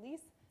spontaneous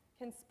release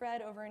can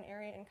spread over an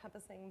area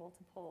encompassing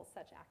multiple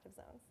such active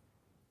zones.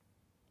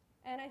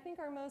 And I think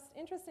our most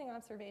interesting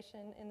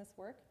observation in this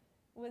work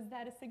was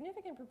that a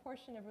significant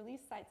proportion of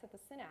release sites at the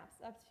synapse,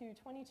 up to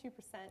 22%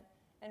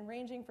 and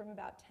ranging from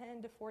about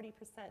 10 to 40%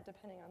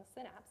 depending on the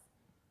synapse,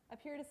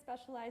 appear to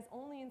specialize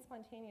only in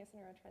spontaneous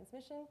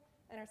neurotransmission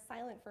and are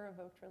silent for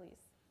evoked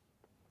release.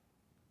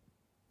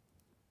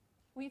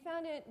 We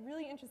found it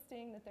really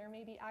interesting that there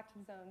may be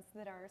active zones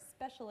that are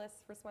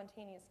specialists for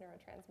spontaneous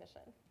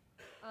neurotransmission,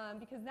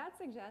 because that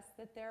suggests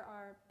that there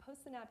are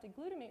postsynaptic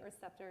glutamate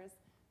receptors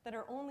that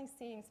are only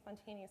seeing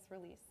spontaneous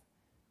release,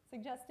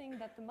 suggesting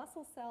that the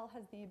muscle cell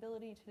has the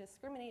ability to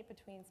discriminate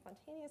between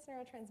spontaneous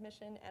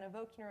neurotransmission and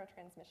evoked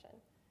neurotransmission.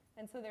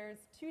 And so there's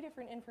 2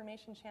 different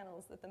information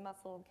channels that the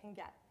muscle can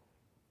get.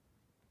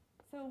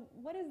 So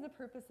what is the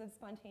purpose of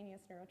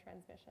spontaneous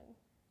neurotransmission?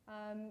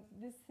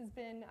 This has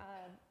been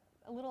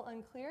a little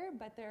unclear,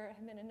 but there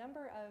have been a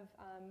number of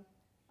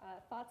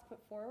thoughts put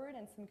forward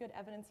and some good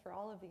evidence for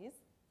all of these.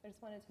 I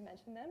just wanted to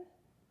mention them.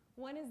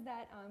 One is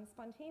that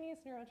spontaneous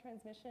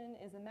neurotransmission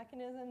is a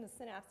mechanism the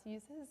synapse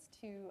uses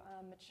to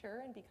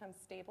mature and become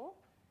stable.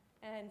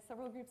 And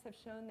several groups have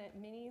shown that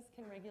minis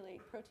can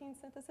regulate protein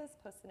synthesis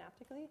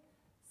postsynaptically.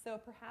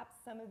 So perhaps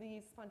some of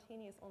these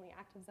spontaneous-only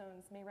active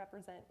zones may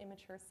represent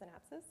immature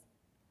synapses.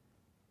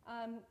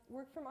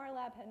 Work from our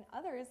lab and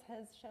others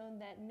has shown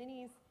that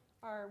minis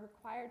are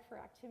required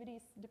for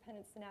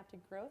activity-dependent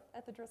synaptic growth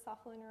at the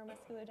Drosophila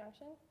neuromuscular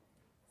junction,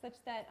 such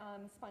that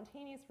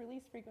spontaneous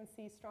release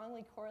frequency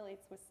strongly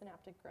correlates with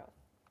synaptic growth.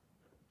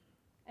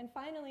 And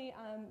finally,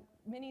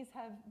 minis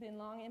have been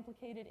long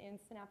implicated in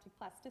synaptic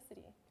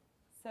plasticity.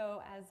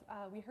 So as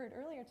we heard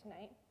earlier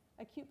tonight,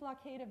 acute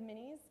blockade of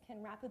minis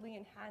can rapidly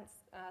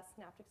enhance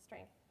synaptic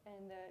strength.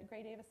 And the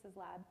Gray Davis's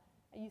lab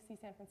at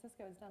UC San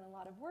Francisco has done a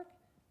lot of work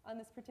on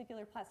this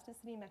particular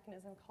plasticity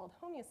mechanism called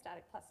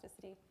homeostatic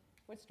plasticity,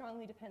 which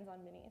strongly depends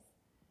on minis.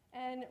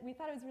 And we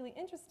thought it was really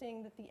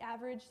interesting that the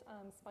average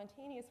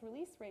spontaneous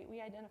release rate we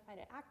identified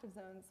at active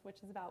zones,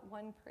 which is about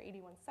 1 per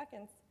 81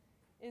 seconds,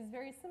 is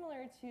very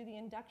similar to the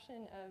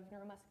induction of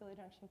neuromuscular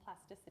junction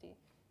plasticity,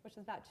 which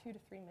is about 2 to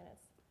 3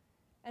 minutes.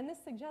 And this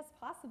suggests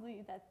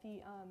possibly that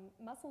the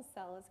muscle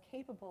cell is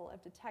capable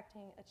of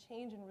detecting a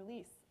change in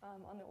release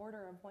on the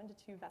order of 1 to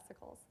 2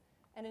 vesicles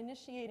and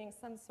initiating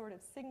some sort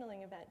of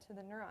signaling event to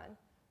the neuron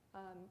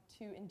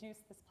to induce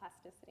this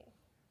plasticity.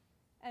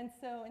 And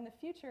so in the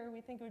future, we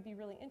think it would be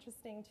really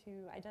interesting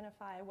to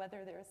identify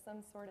whether there is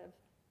some sort of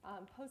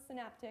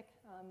postsynaptic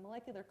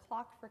molecular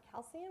clock for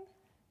calcium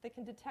that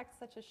can detect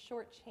such a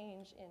short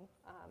change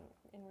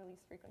in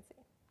release frequency.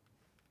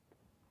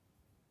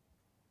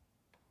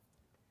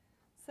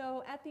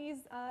 So at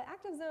these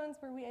active zones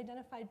where we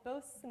identified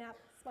both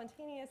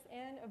spontaneous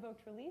and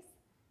evoked release,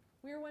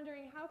 we were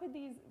wondering how could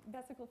these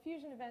vesicle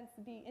fusion events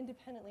be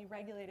independently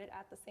regulated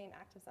at the same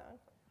active zone?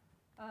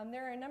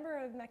 There are a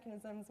number of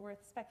mechanisms worth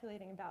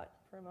speculating about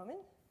for a moment.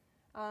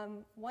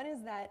 One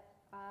is that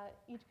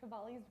each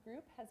Cavalli's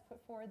group has put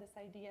forward this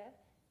idea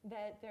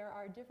that there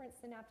are different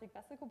synaptic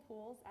vesicle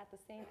pools at the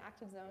same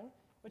active zone,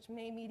 which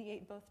may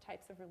mediate both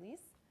types of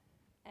release.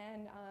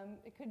 And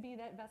it could be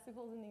that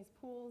vesicles in these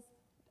pools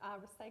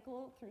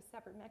recycle through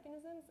separate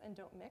mechanisms and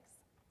don't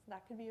mix. So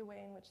that could be a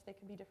way in which they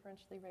could be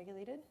differentially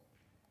regulated.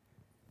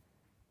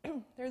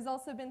 There's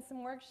also been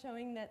some work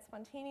showing that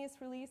spontaneous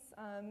release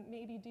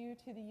may be due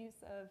to the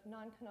use of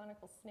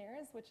non-canonical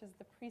snares, which is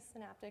the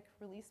presynaptic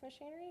release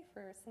machinery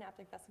for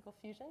synaptic vesicle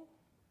fusion,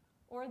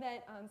 or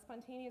that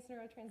spontaneous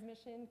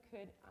neurotransmission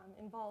could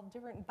involve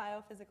different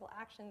biophysical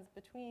actions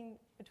between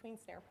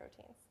snare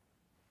proteins.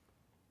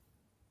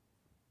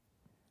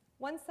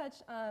 One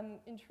such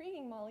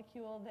intriguing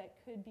molecule that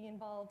could be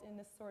involved in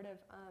this sort of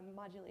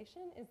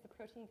modulation is the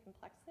protein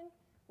complexin,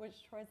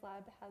 which Troy's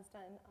lab has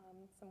done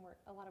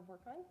a lot of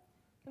work on.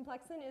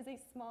 Complexin is a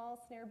small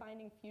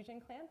snare-binding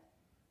fusion clamp.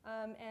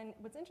 And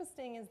what's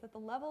interesting is that the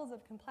levels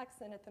of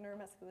complexin at the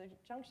neuromuscular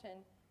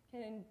junction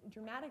can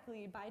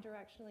dramatically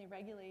bidirectionally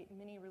regulate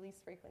mini release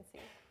frequency.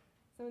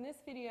 So in this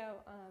video,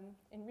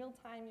 in real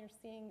time, you're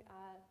seeing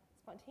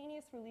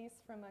spontaneous release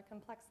from a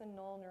complexin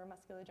null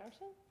neuromuscular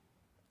junction,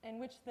 in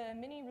which the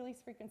mini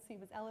release frequency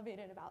was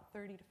elevated about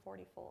 30 to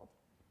 40-fold.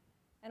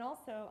 And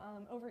also,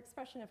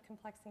 overexpression of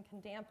complexin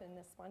can dampen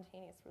this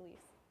spontaneous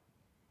release.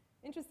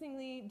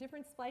 Interestingly,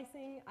 different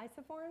splicing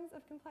isoforms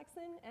of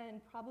complexin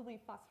and probably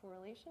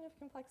phosphorylation of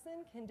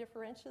complexin can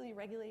differentially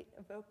regulate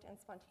evoked and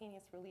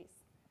spontaneous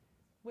release,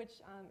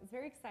 which is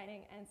very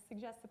exciting and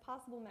suggests a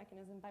possible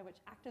mechanism by which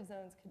active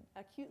zones could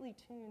acutely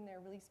tune their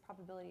release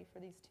probability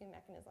for these two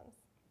mechanisms.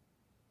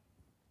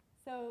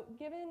 So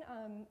given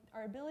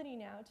our ability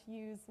now to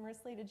use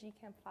myristoylated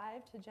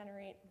GCAMP5 to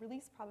generate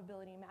release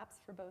probability maps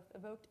for both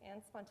evoked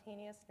and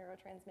spontaneous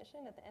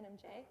neurotransmission at the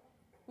NMJ,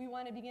 we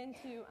want to begin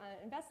to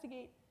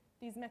investigate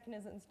these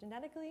mechanisms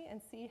genetically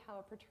and see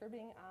how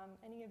perturbing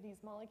any of these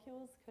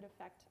molecules could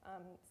affect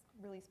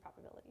release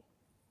probability.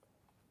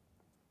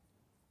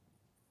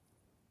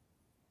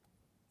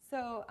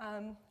 So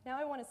now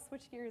I want to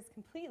switch gears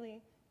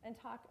completely and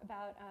talk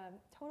about a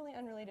totally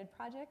unrelated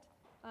project,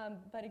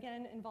 but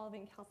again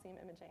involving calcium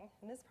imaging.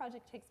 And this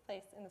project takes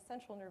place in the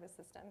central nervous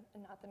system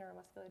and not the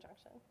neuromuscular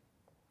junction.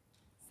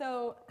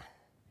 So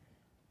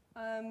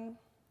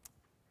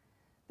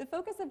the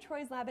focus of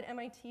Troy's lab at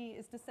MIT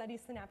is to study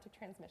synaptic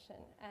transmission.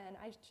 And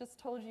I just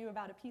told you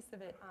about a piece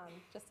of it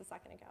just a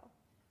second ago.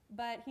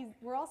 But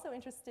we're also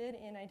interested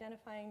in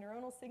identifying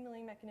neuronal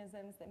signaling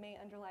mechanisms that may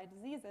underlie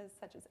diseases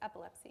such as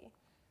epilepsy.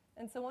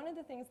 And so one of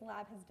the things the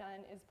lab has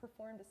done is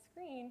performed a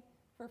screen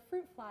for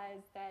fruit flies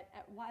that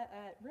at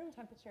room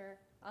temperature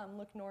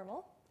look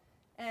normal,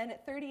 and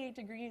at 38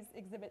 degrees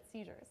exhibit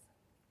seizures.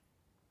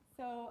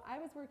 So I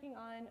was working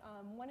on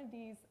one of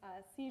these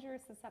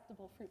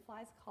seizure-susceptible fruit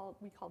flies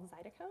we called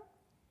Zydeco.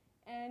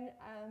 And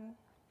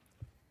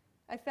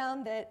I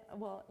found that,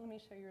 well, let me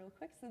show you real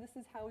quick. So this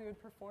is how we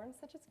would perform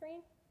such a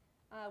screen.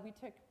 We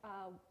took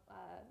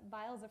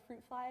vials of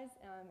fruit flies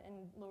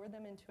and lowered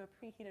them into a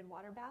preheated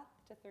water bath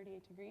to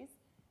 38 degrees.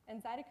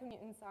 And Zydeco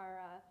mutants are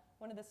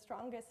one of the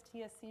strongest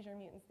TS seizure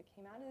mutants that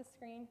came out of the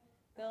screen.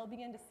 they'll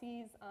begin to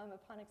seize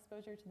upon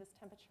exposure to this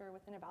temperature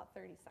within about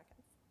 30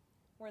 seconds,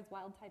 whereas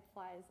wild-type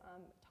flies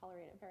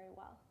tolerate it very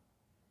well.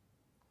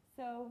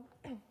 So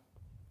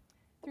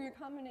through a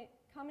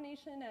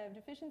combination of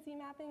deficiency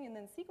mapping and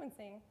then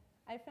sequencing,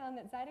 I found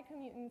that Zydeco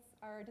mutants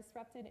are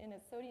disrupted in a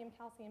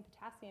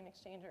sodium-calcium-potassium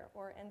exchanger,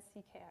 or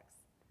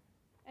NCKX.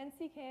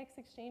 NCKX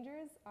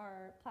exchangers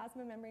are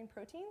plasma membrane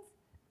proteins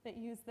that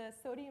use the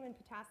sodium and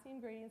potassium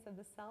gradients of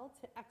the cell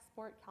to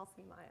export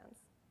calcium ions.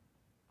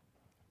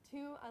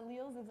 Two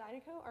alleles of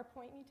Zydeco are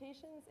point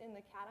mutations in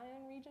the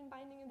cation region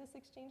binding of this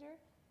exchanger,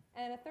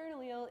 and a third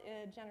allele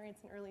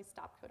generates an early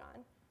stop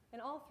codon.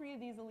 And all three of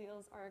these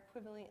alleles are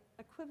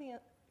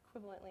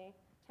equivalently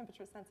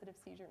temperature-sensitive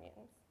seizure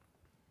mutants.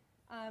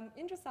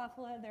 In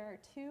Drosophila, there are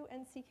two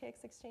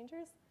NCKX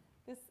exchangers.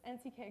 This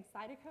NCKX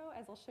Zydeco,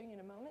 as I'll show you in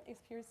a moment,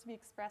 appears to be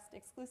expressed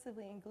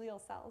exclusively in glial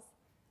cells.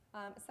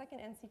 A second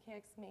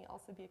NCKX may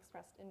also be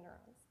expressed in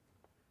neurons.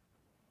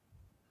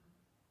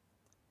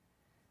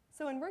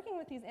 So in working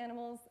with these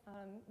animals,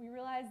 we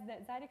realized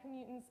that Zydeco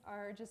mutants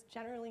are just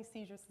generally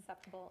seizure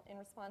susceptible in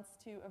response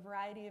to a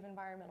variety of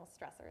environmental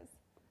stressors.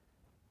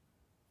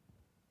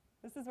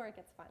 This is where it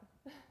gets fun.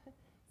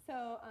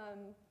 So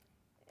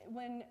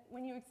when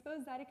you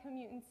expose Zydeco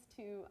mutants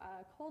to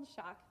cold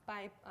shock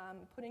by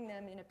putting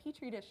them in a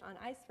petri dish on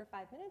ice for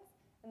 5 minutes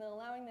and then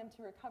allowing them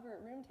to recover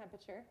at room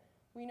temperature,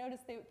 we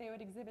noticed they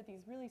would exhibit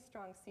these really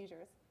strong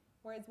seizures,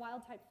 whereas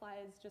wild-type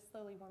flies just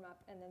slowly warm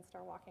up and then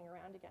start walking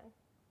around again.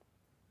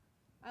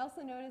 I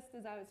also noticed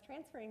as I was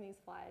transferring these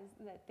flies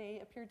that they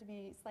appeared to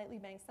be slightly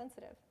bang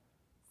sensitive.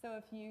 So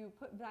if you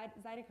put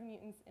Zydeco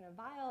mutants in a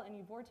vial and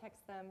you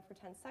vortex them for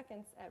 10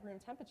 seconds at room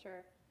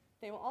temperature,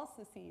 they will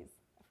also seize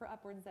for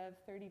upwards of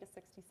 30 to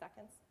 60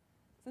 seconds.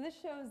 So this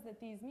shows that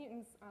these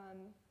mutants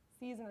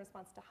seize in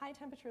response to high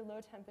temperature,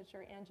 low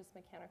temperature, and just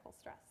mechanical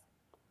stress.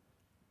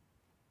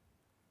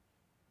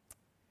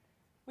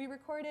 We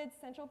recorded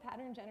central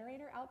pattern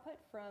generator output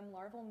from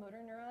larval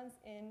motor neurons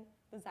in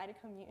the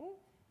Zydeco mutant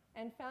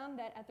and found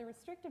that at the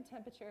restrictive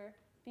temperature,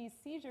 these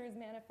seizures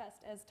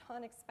manifest as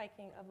tonic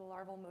spiking of the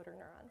larval motor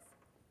neurons,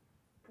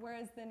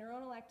 whereas the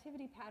neuronal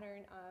activity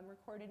pattern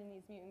recorded in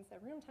these mutants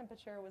at room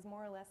temperature was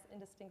more or less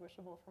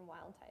indistinguishable from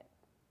wild type.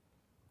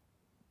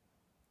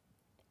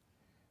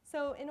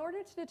 So in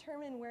order to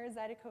determine where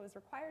Zydeco is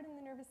required in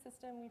the nervous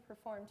system, we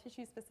performed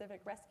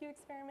tissue-specific rescue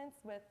experiments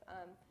with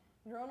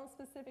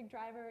neuronal-specific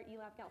driver,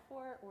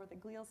 ELAP-GAL4, or the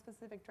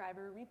glial-specific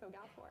driver,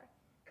 repo-GAL4.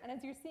 And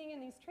as you're seeing in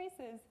these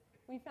traces,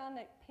 we found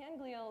that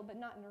panglial but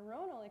not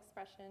neuronal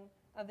expression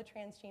of the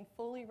transgene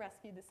fully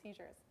rescued the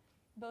seizures,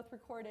 both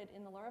recorded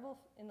in the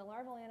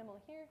larval animal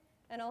here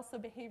and also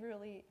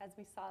behaviorally as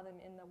we saw them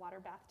in the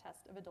water bath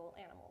test of adult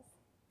animals.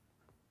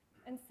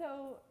 And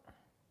so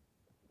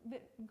the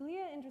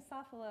glia in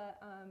Drosophila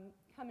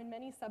come in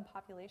many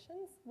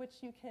subpopulations,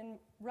 which you can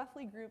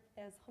roughly group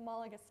as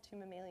homologous to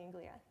mammalian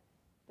glia.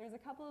 There's a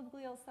couple of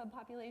glial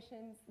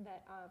subpopulations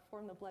that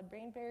form the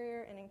blood-brain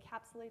barrier and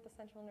encapsulate the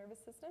central nervous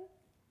system.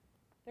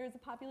 There's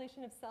a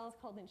population of cells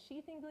called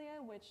ensheathing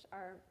glia, which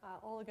are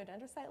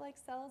oligodendrocyte-like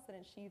cells that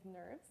ensheathe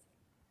nerves.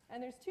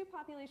 And there's two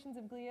populations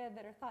of glia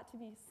that are thought to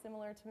be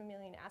similar to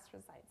mammalian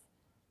astrocytes.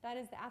 That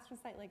is the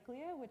astrocyte-like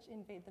glia, which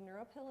invade the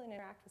neuropil and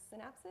interact with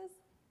synapses,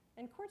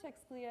 and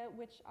cortex glia,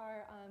 which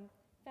are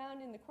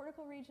found in the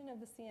cortical region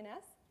of the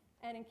CNS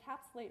and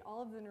encapsulate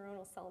all of the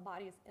neuronal cell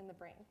bodies in the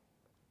brain.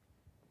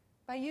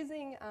 By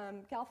using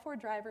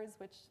GAL4 drivers,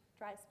 which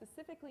drive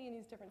specifically in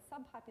these different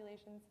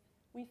subpopulations,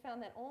 we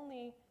found that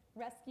only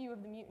rescue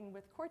of the mutant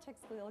with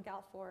cortex glial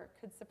GAL4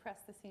 could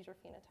suppress the seizure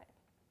phenotype.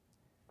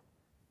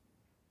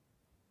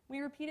 We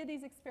repeated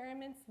these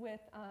experiments with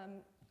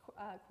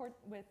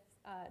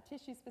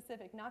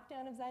tissue-specific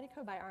knockdown of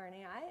Zydeco by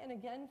RNAi, and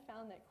again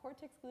found that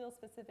cortex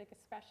glial-specific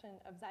expression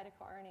of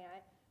Zydeco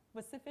RNAi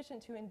was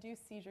sufficient to induce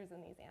seizures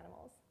in these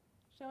animals,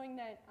 showing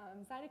that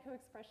Zydeco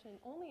expression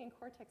only in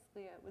cortex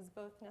glia was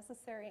both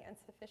necessary and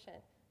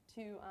sufficient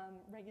to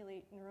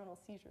regulate neuronal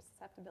seizure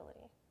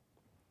susceptibility.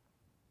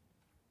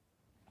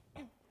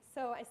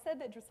 So I said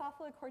that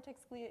Drosophila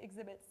cortex glia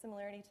exhibits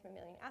similarity to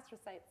mammalian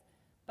astrocytes,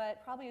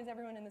 but probably as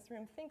everyone in this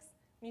room thinks,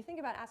 when you think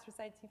about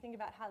astrocytes, you think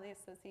about how they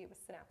associate with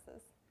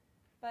synapses.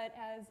 But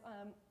as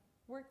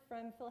work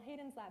from Phil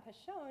Hayden's lab has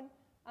shown,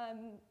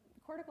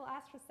 cortical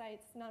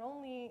astrocytes not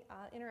only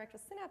interact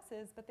with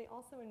synapses, but they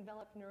also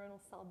envelop neuronal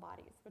cell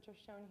bodies, which are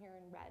shown here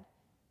in red.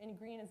 In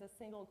green is a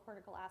single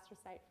cortical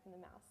astrocyte from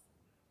the mouse.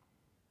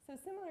 So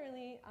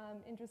similarly,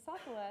 in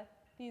Drosophila,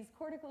 these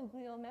cortical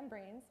glial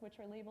membranes, which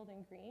are labeled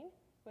in green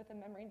with a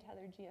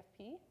membrane-tethered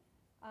GFP,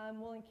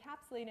 will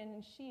encapsulate and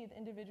ensheathe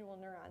individual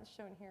neurons,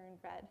 shown here in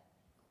red.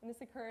 And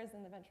this occurs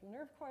in the ventral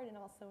nerve cord and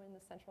also in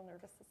the central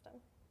nervous system.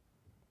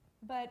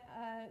 But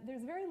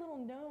there's very little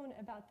known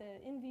about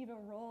the in vivo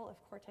role of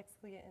cortex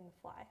glia in the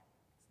fly.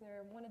 So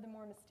they're one of the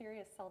more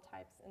mysterious cell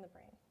types in the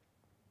brain.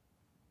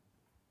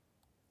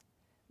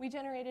 We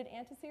generated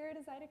antiserum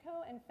to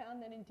Zydeco and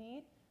found that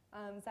indeed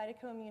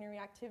Zydeco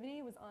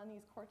immunoreactivity was on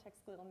these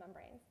cortex glial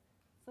membranes.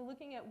 So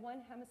looking at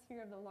one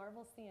hemisphere of the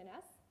larval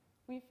CNS,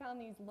 we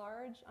found these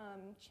large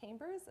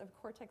chambers of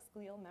cortex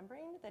glial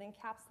membrane that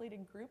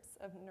encapsulated groups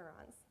of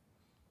neurons.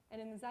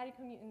 And in the zydeco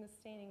mutant, the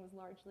staining was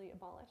largely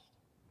abolished.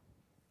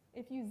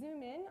 If you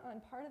zoom in on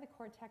part of the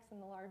cortex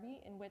in the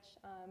larvae in which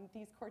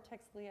these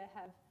cortex glia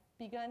have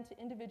begun to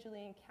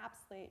individually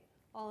encapsulate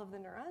all of the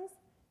neurons,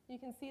 you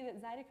can see that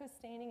zydeco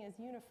staining is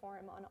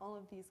uniform on all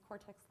of these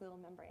cortex glial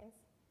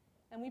membranes.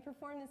 And we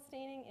performed this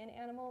staining in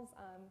animals,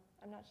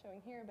 I'm not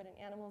showing here, but in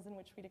animals in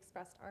which we'd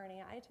expressed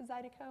RNAi to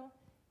zydeco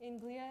in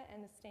glia,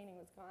 and the staining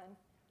was gone.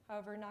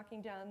 However,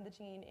 knocking down the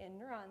gene in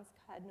neurons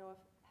had no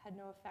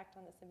effect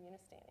on this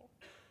immunostaining.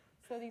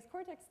 So these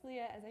cortex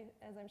glia,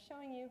 as I'm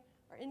showing you,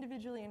 are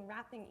individually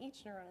enwrapping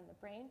each neuron in the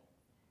brain.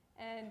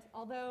 And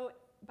although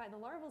by the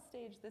larval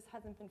stage this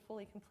hasn't been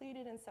fully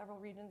completed in several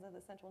regions of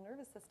the central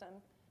nervous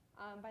system,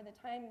 by the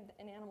time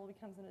an animal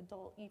becomes an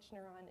adult, each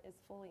neuron is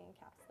fully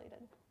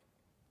encapsulated.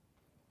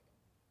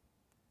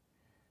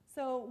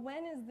 So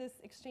when is this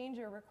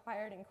exchanger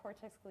required in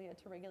cortex glia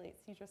to regulate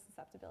seizure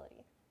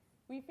susceptibility?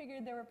 We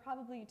figured there were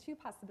probably two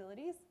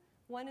possibilities.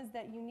 One is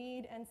that you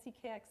need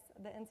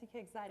the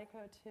NCKX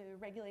zydeco to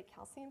regulate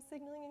calcium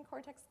signaling in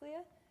cortex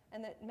glia,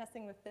 and that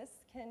messing with this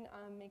can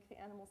make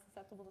the animal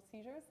susceptible to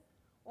seizures,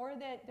 or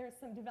that there's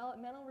some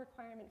developmental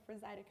requirement for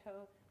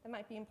zydeco that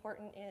might be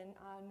important in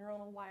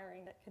neuronal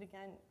wiring that could,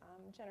 again,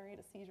 generate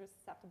a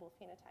seizure-susceptible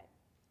phenotype.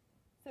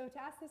 So to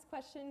ask this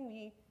question,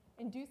 we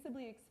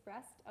inducibly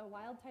expressed a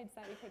wild-type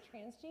zydeco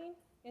transgene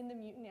in the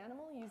mutant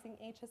animal using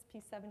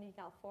HSP70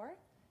 GAL4,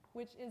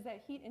 which is a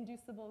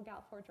heat-inducible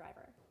GAL4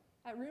 driver.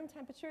 At room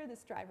temperature,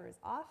 this driver is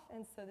off,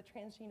 and so the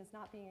transgene is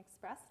not being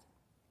expressed.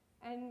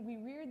 And we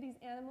reared these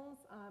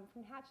animals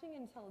from hatching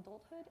until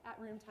adulthood at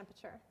room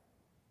temperature.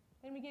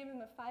 Then we gave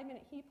them a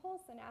 5-minute heat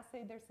pulse and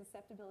assayed their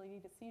susceptibility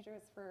to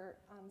seizures for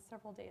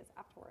several days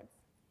afterwards.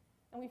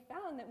 And we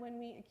found that when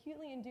we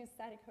acutely induced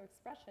zydeco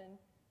expression,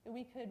 that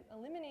we could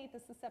eliminate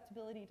the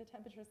susceptibility to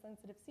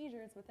temperature-sensitive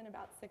seizures within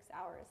about 6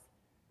 hours,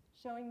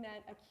 showing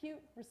that acute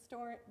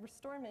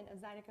restorement of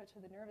zydeco to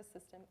the nervous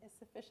system is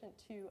sufficient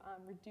to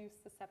reduce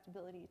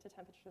susceptibility to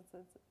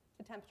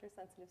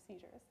temperature-sensitive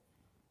seizures,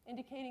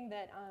 indicating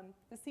that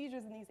the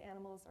seizures in these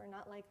animals are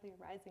not likely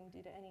arising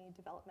due to any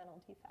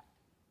developmental defect.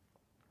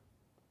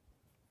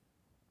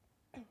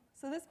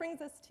 So this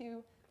brings us to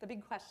the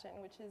big question,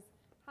 which is,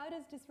 how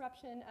does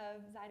disruption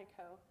of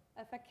zydeco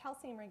affect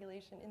calcium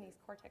regulation in these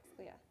cortex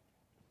glia?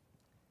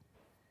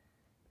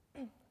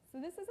 So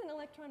this is an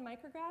electron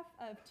micrograph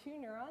of 2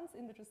 neurons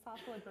in the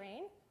Drosophila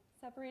brain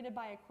separated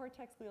by a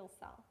cortex glial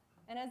cell.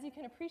 And as you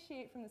can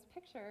appreciate from this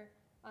picture,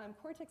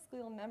 cortex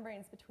glial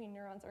membranes between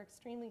neurons are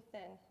extremely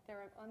thin.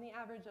 They're on the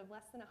average of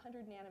less than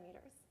 100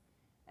 nanometers.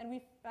 And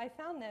I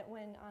found that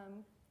when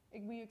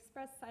we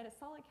expressed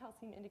cytosolic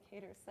calcium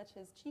indicators such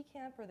as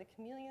GCAMP or the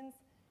chameleons,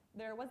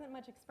 there wasn't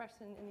much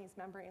expression in these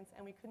membranes,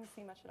 and we couldn't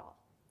see much at all.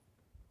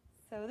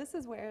 So this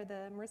is where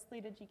the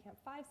myristoylated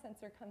GCAMP5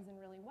 sensor comes in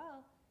really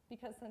well,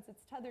 because since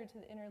it's tethered to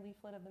the inner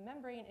leaflet of the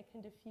membrane, it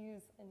can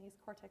diffuse in these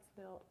cortex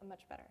glial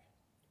much better.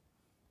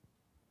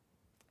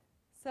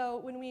 So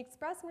when we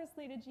express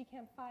myristoylated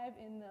GCAMP5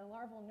 in the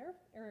larval nerve,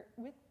 or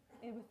with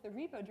the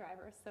repo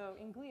driver, so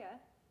in glia,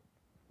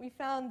 we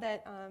found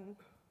that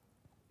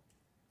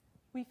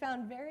we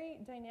found very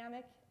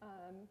dynamic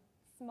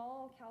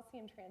small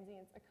calcium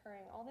transients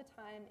occurring all the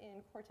time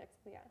in cortex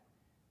glia.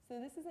 So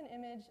this is an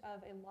image of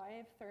a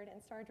live third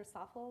instar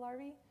Drosophila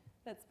larvae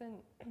that's been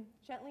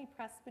gently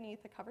pressed beneath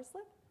a cover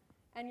slip,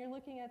 and you're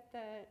looking at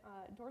the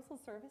dorsal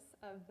surface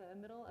of the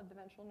middle of the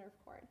ventral nerve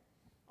cord.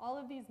 All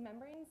of these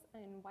membranes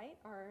in white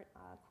are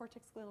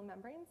cortex glial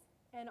membranes,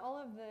 and all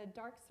of the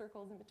dark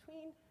circles in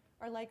between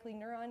are likely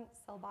neuron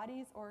cell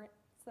bodies or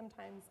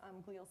sometimes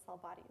glial cell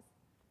bodies.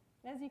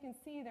 And as you can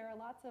see, there are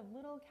lots of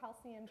little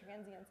calcium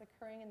transients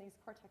occurring in these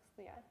cortex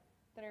glia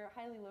that are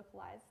highly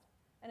localized.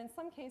 And in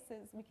some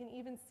cases, we can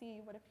even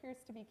see what appears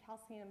to be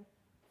calcium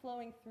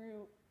flowing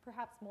through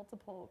perhaps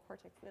multiple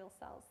cortex glial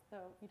cells,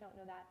 though we don't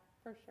know that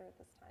for sure at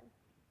this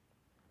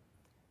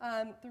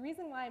time. The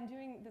reason why I'm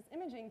doing this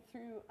imaging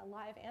through a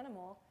live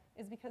animal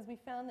is because we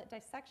found that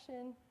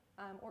dissection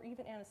or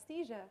even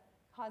anesthesia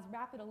cause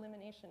rapid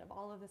elimination of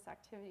all of this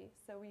activity.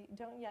 So we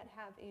don't yet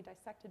have a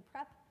dissected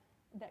prep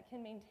that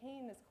can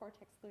maintain this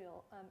cortex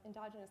glial,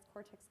 endogenous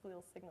cortex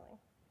glial signaling.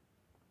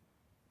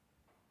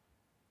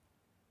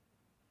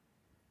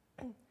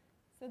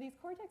 So these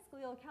cortex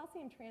glial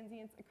calcium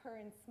transients occur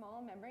in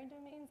small membrane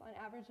domains, on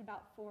average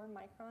about 4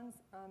 microns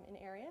in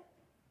area.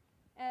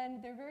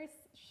 And they're very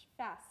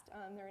fast.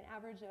 They're an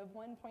average of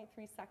 1.3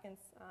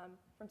 seconds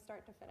from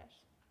start to finish.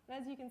 And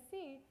as you can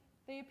see,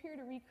 they appear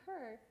to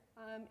recur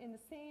in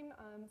the same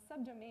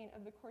subdomain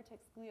of the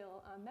cortex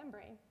glial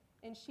membrane,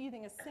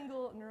 ensheathing a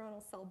single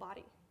neuronal cell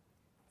body,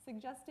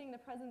 suggesting the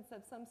presence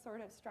of some sort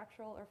of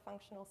structural or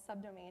functional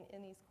subdomain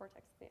in these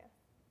cortex glia.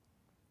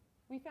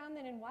 We found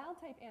that in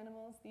wild-type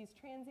animals, these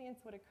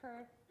transients would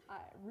occur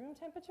at room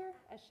temperature,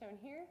 as shown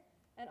here,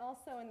 and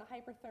also in the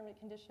hyperthermic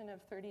condition of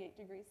 38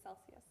 degrees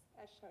Celsius,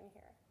 as shown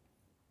here.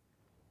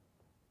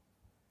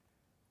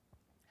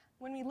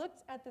 when we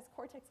looked at this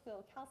cortex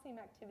glial calcium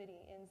activity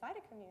in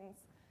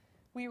zytocommunes,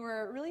 we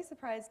were really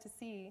surprised to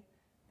see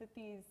that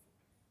these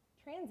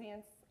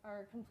transients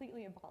are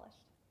completely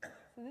abolished.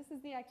 So this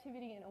is the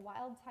activity in a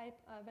wild-type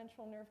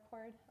ventral nerve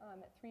cord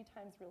at 3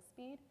 times real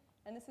speed,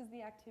 and this is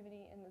the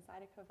activity in the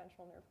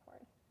zytocoventral nerve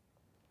cord.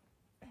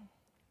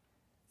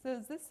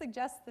 So this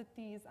suggests that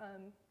these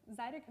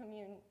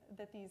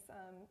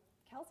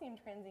calcium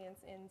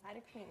transients in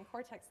zytocommune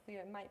cortex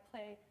glia might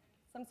play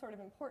some sort of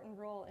important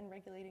role in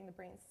regulating the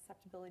brain's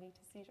susceptibility to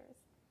seizures.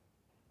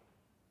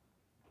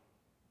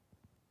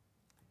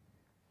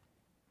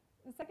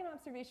 The second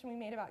observation we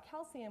made about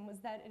calcium was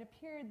that it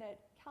appeared that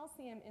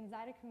calcium in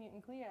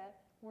zytocommune glia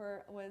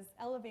was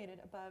elevated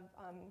above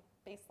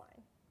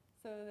baseline.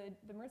 So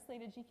the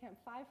mercelated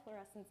GCAMP5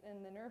 fluorescence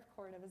in the nerve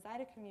cord of a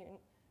zytocommune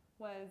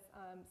was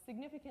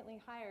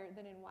significantly higher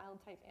than in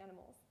wild-type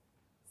animals,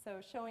 so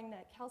showing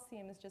that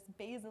calcium is just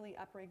basally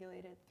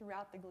upregulated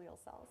throughout the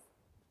glial cells.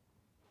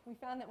 We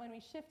found that when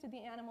we shifted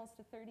the animals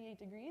to 38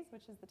 degrees,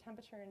 which is the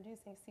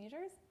temperature-inducing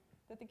seizures,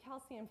 that the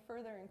calcium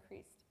further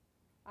increased,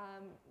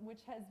 which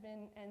has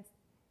been, and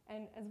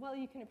as well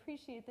you can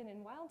appreciate that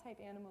in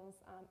wild-type animals,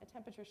 a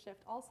temperature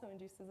shift also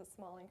induces a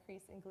small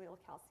increase in glial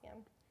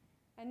calcium.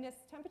 And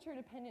this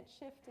temperature-dependent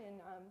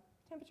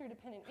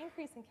temperature-dependent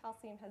increase in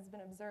calcium has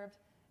been observed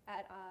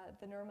at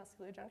the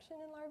neuromuscular junction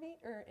in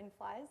larvae, or in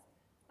flies,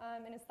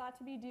 and is thought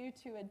to be due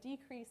to a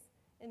decrease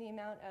in the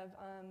amount of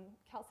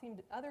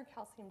other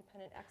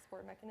calcium-dependent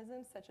export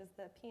mechanisms, such as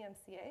the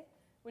PMCA,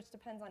 which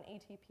depends on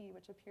ATP,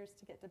 which appears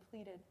to get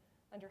depleted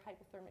under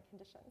hypothermic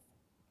conditions.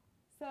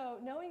 So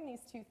knowing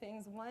these two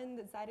things, one,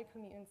 that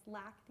zytocommunes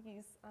lack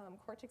these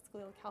cortex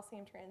glial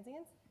calcium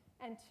transients,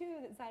 and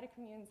two, that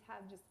zytocommunes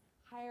have just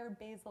higher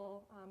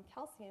basal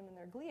calcium in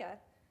their glia,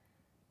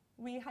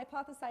 we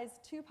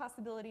hypothesized 2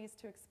 possibilities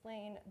to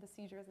explain the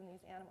seizures in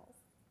these animals.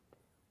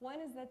 One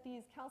is that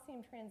these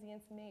calcium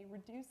transients may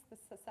reduce the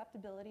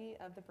susceptibility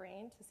of the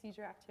brain to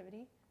seizure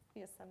activity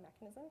via some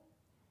mechanism.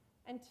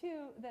 And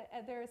 2,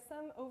 that there is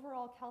some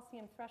overall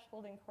calcium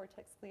threshold in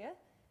cortex glia,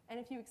 and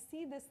if you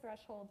exceed this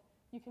threshold,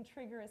 you can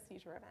trigger a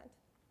seizure event.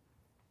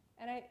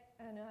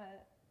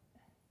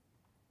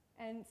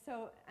 And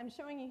so I'm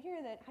showing you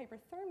here that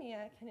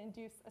hyperthermia can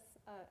induce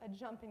a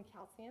jump in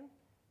calcium,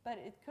 but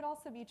it could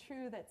also be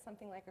true that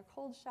something like a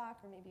cold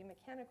shock or maybe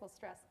mechanical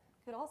stress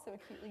could also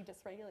acutely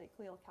dysregulate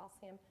glial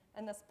calcium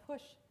and thus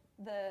push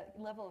the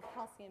level of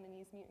calcium in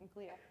these mutant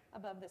glia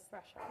above this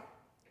threshold.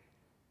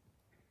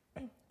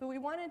 But we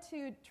wanted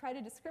to try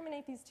to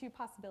discriminate these 2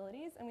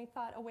 possibilities, and we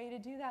thought a way to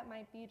do that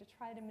might be to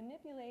try to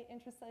manipulate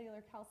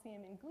intracellular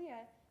calcium in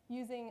glia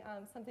using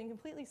something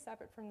completely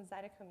separate from the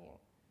zytocommune.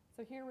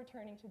 So here we're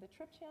turning to the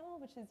TRP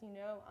channel, which, as you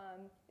know,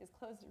 is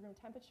closed at room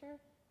temperature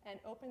and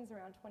opens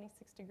around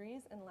 26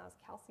 degrees and allows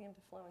calcium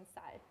to flow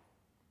inside.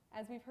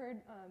 As we've heard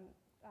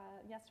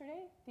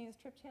yesterday, these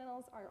TRP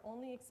channels are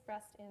only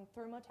expressed in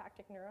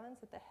thermotactic neurons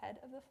at the head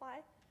of the fly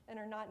and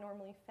are not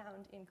normally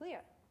found in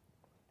glia.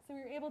 So we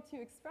were able to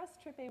express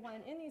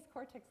TRPA1 in these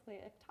cortex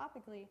glia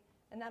ectopically,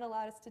 and that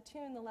allowed us to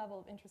tune the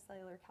level of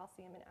intracellular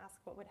calcium and ask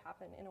what would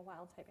happen in a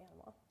wild-type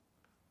animal.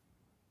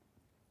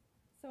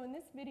 So in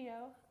this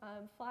video,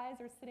 flies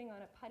are sitting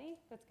on a putty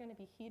that's going to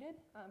be heated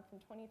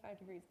from 25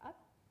 degrees up,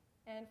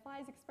 and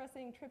flies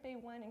expressing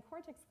TRPA1 in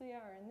cortex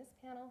glia are in this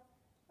panel.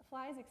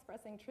 Flies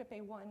expressing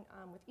TRPA1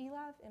 with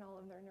ELAV in all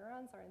of their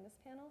neurons are in this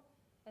panel,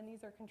 and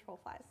these are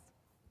control flies.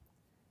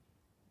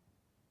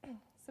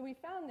 So we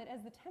found that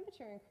as the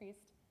temperature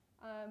increased,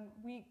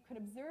 we could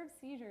observe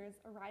seizures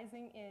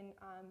arising in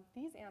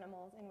these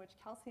animals in which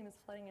calcium is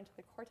flooding into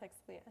the cortex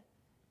glia,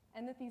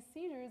 and that these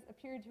seizures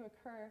appeared to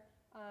occur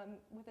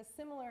with a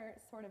similar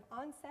sort of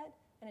onset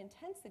and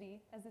intensity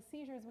as the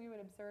seizures we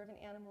would observe in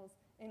animals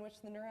in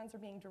which the neurons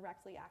are being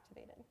directly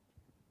activated.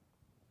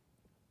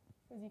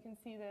 As you can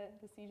see,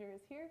 the seizure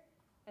is here,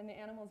 and the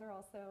animals are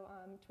also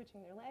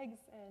twitching their legs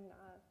and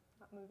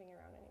not moving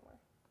around anymore.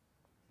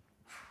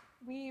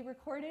 We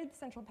recorded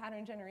central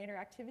pattern generator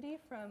activity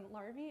from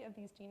larvae of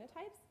these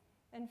genotypes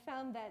and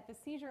found that the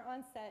seizure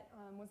onset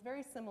was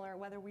very similar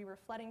whether we were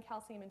flooding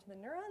calcium into the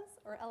neurons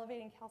or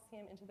elevating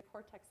calcium into the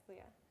cortex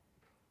glia.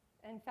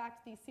 In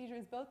fact, these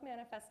seizures both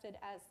manifested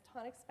as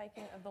tonic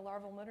spiking of the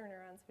larval motor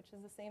neurons, which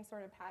is the same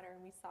sort of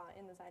pattern we saw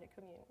in the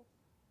zytocommune.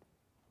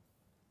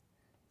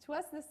 To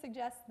us, this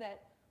suggests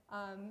that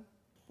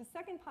the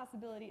second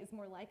possibility is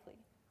more likely,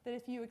 that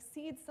if you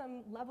exceed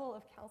some level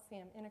of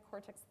calcium in a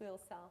cortex glial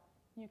cell,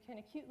 you can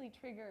acutely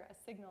trigger a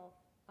signal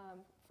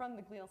from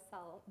the glial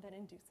cell that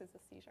induces a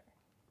seizure.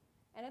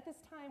 And at this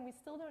time, we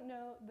still don't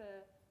know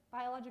the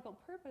biological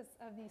purpose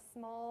of these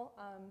small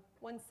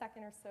 1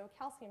 second or so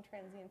calcium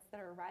transients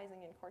that are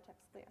arising in cortex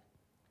glia.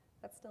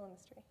 That's still a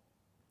mystery.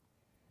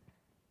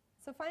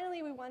 So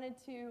finally, we wanted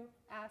to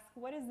ask,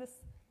 what is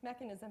this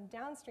mechanism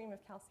downstream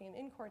of calcium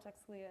in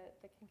cortex glia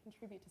that can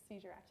contribute to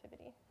seizure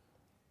activity?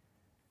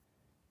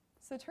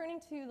 So turning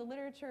to the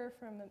literature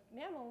from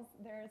mammals,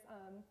 there's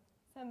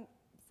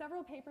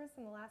several papers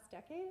in the last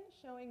decade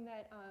showing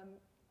that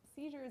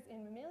seizures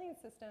in mammalian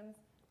systems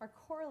are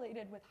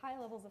correlated with high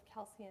levels of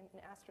calcium in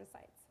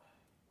astrocytes.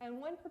 And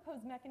one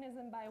proposed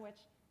mechanism by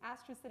which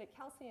astrocytic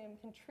calcium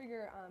can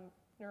trigger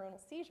neuronal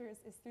seizures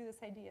is through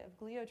this idea of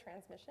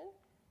gliotransmission,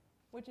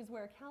 which is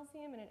where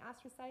calcium in an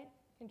astrocyte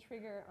can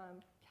trigger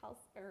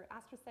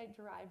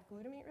astrocyte-derived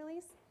glutamate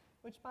release,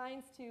 which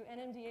binds to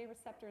NMDA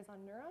receptors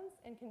on neurons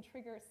and can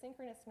trigger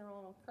synchronous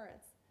neuronal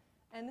currents.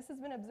 And this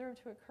has been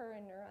observed to occur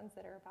in neurons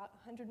that are about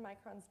 100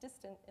 microns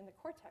distant in the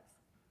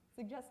cortex,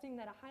 suggesting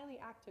that a highly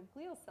active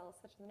glial cell,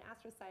 such as an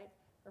astrocyte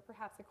or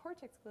perhaps a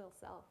cortex glial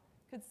cell,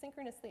 could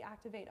synchronously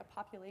activate a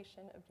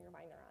population of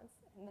nearby neurons,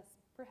 and this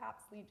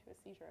perhaps lead to a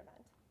seizure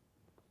event.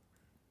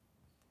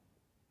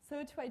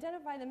 So to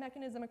identify the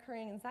mechanism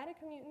occurring in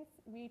zydeco-mutants,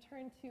 we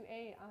turned to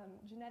a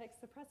genetic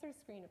suppressor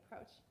screen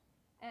approach.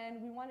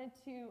 And we wanted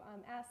to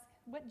ask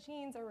what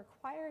genes are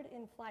required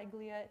in fly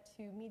glia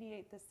to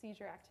mediate the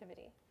seizure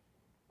activity.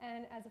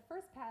 And as a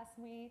first pass,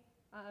 we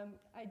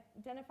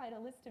identified a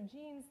list of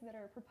genes that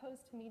are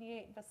proposed to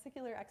mediate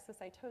vesicular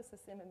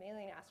exocytosis in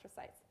mammalian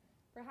astrocytes,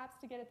 perhaps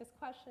to get at this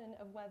question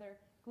of whether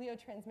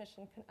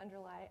gliotransmission can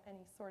underlie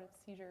any sort of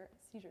seizure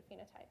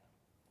phenotype.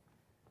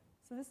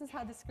 So this is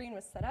how the screen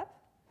was set up.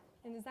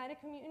 In the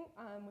zydeco-mutant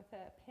with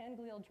a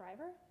pan-glial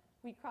driver,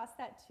 we crossed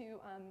that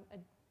to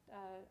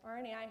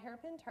RNAi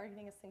hairpin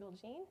targeting a single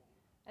gene.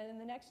 And in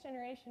the next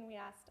generation, we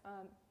asked,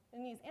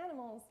 in these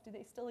animals, do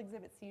they still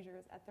exhibit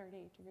seizures at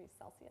 38 degrees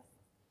Celsius?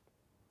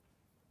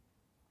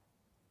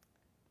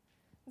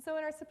 And so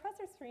in our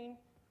suppressor screen,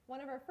 one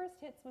of our first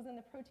hits was in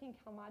the protein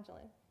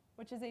calmodulin,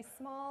 which is a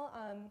small,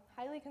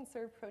 highly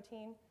conserved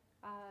protein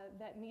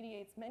that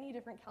mediates many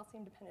different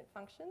calcium-dependent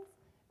functions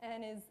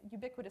and is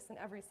ubiquitous in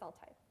every cell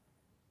type.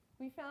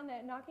 We found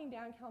that knocking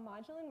down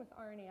calmodulin with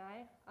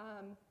RNAi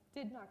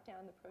did knock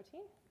down the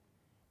protein.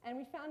 And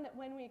we found that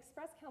when we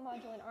expressed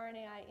calmodulin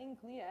RNAi in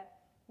glia,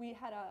 we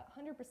had a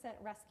 100%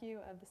 rescue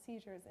of the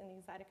seizures in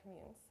these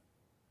zydeco-mutants.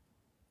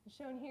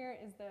 Shown here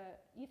is the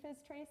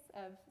EPHIS trace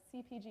of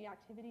CPG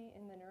activity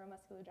in the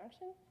neuromuscular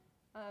junction,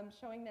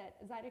 showing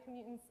that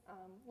zydeco-mutants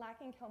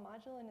lacking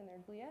calmodulin in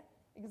their glia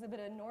exhibit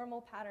a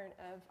normal pattern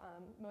of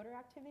motor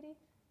activity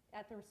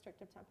at the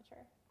restrictive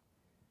temperature.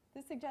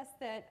 This suggests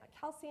that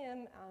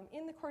calcium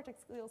in the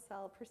cortex glial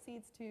cell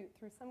proceeds through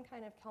some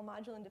kind of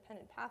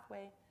calmodulin-dependent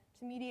pathway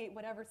to mediate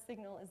whatever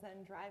signal is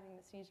then driving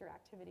the seizure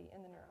activity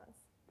in the neurons.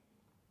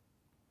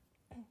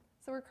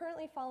 So we're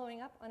currently following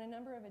up on a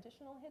number of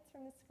additional hits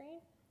from this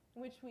screen,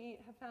 in which we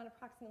have found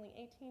approximately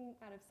 18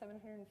 out of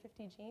 750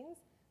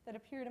 genes that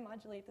appear to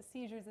modulate the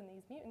seizures in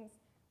these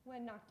mutants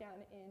when knocked down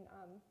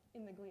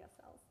in the glia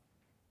cells.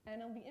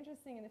 And it'll be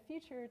interesting in the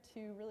future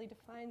to really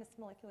define this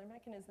molecular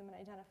mechanism and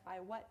identify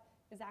what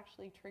is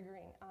actually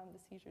triggering the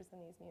seizures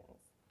in these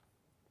mutants.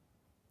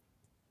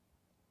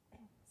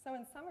 So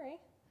in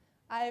summary,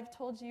 I've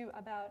told you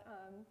about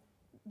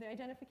the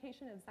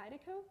identification of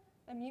zydeco,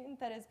 a mutant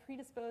that is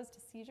predisposed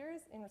to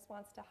seizures in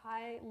response to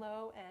high and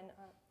low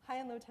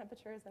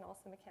temperatures and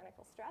also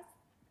mechanical stress.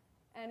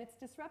 And it's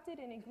disrupted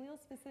in a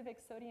glial-specific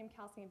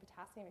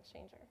sodium-calcium-potassium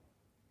exchanger.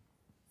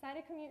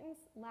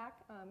 Zydeco-mutants lack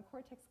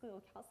cortex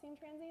glial calcium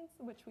transients,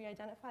 which we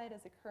identified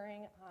as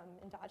occurring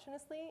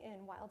endogenously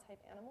in wild-type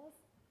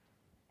animals.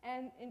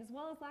 And as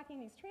well as lacking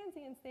these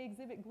transients, they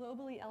exhibit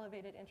globally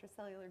elevated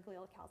intracellular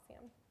glial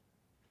calcium.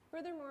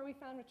 Furthermore, we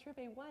found with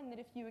TRPA1 that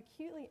if you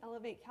acutely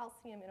elevate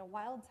calcium in a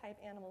wild-type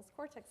animal's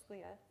cortex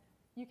glia,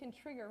 you can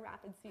trigger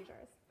rapid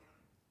seizures.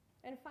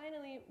 And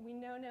finally, we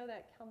now know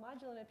that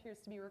calmodulin appears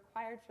to be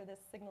required for this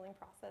signaling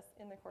process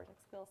in the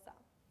cortex glial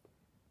cell.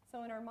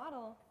 So in our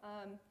model,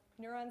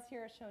 neurons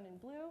here are shown in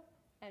blue,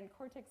 and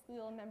cortex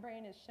glial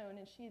membrane is shown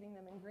in sheathing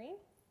them in green.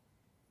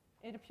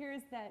 It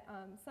appears that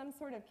some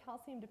sort of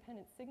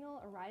calcium-dependent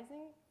signal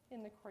arising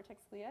in the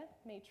cortex glia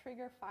may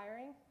trigger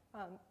firing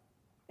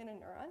in a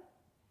neuron,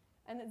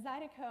 and that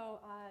zydeco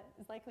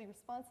is likely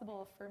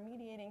responsible for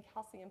mediating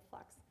calcium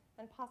flux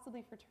and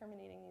possibly for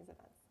terminating these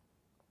events.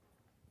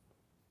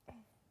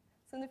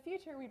 So in the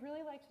future, we'd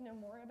really like to know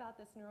more about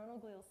this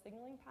neuronal glial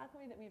signaling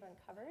pathway that we've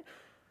uncovered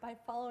by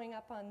following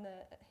up on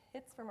the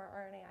hits from our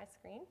RNAi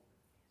screen.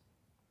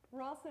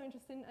 We're also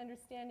interested in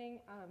understanding,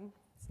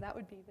 so that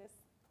would be this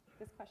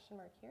question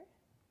mark here.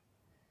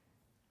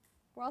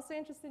 We're also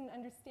interested in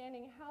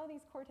understanding how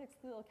these cortex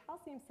glial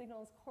calcium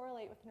signals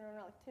correlate with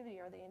neuronal activity.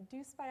 Are they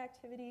induced by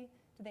activity?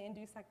 Do they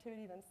induce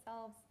activity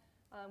themselves?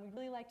 We'd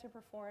really like to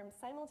perform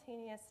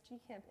simultaneous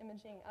GCamp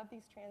imaging of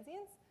these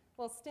transients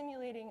while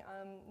stimulating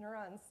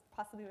neurons,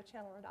 possibly with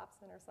channel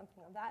rhodopsin or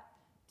something like that,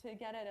 to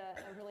get at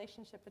a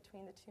relationship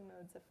between the two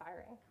modes of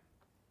firing.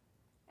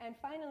 And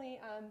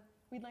finally,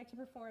 we'd like to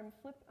perform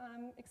flip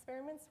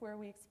experiments where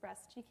we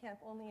express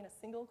GCamp only in a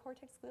single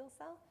cortex glial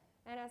cell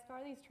and ask,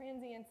 are these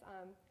transients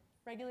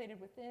regulated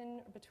within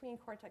or between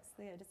cortex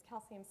glia? Does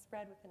calcium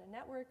spread within a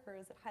network, or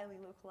is it highly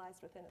localized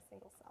within a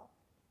single cell?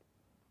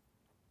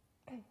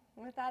 And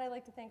with that, I'd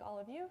like to thank all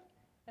of you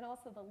and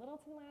also the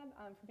Littleton Lab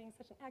for being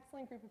such an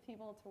excellent group of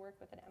people to work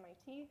with at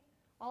MIT,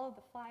 all of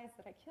the flies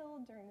that I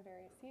killed during the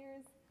various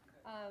years,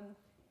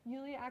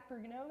 Yulia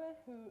Akberganova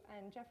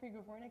and Jeffrey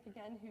Gavornik,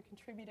 again, who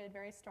contributed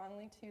very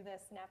strongly to the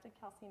synaptic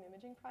calcium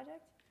imaging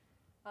project.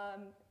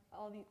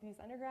 All these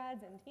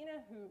undergrads, and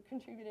Dina, who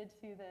contributed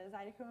to the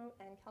Zydeco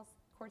and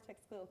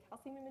cortex glial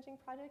calcium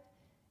imaging project.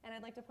 And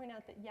I'd like to point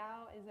out that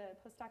Yao is a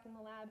postdoc in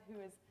the lab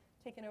who has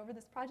taken over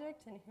this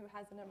project and who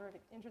has a number of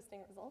interesting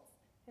results.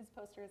 His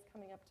poster is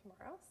coming up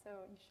tomorrow,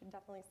 so you should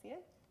definitely see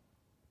it.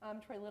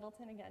 Troy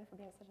Littleton, again, for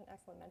being such an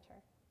excellent mentor.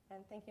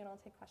 And thank you, and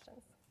I'll take questions.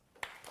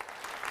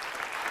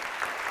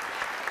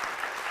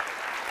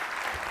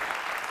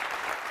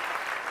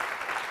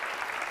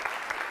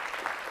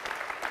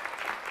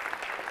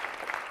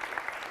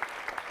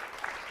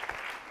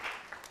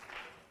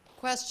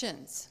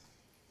 Questions?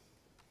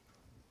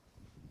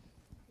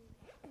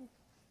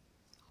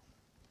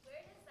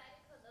 Where does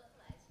Zydeco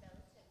localize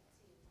relative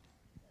to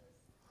those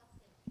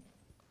calcium?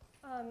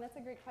 That's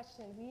a great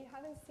question. We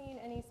haven't seen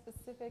any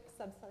specific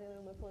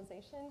subcellular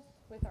localization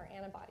with our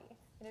antibody.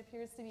 It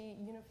appears to be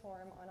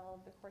uniform on all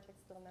of the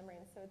cortex glial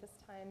membranes, so at this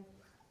time,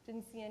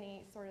 didn't see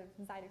any sort of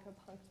Zydeco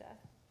puncta,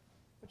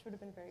 which would have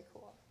been very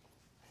cool.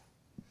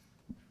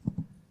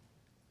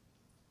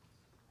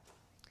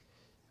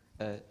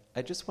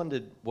 I just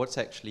wondered what's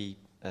actually,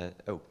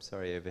 oh,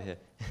 sorry, over here.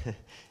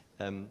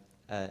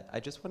 I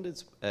just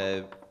wondered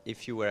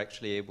if you were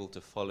actually able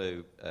to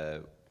follow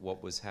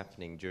what was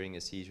happening during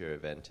a seizure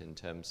event in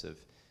terms of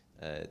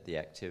the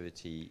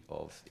activity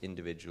of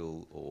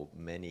individual or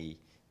many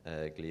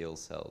glial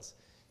cells.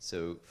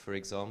 So, for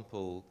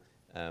example,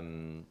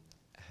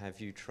 have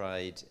you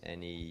tried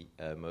any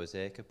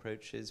mosaic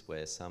approaches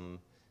where some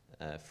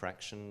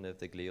fraction of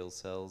the glial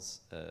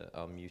cells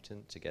are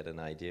mutant to get an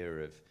idea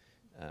of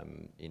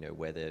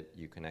whether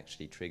you can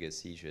actually trigger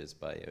seizures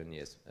by only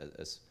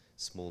a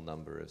small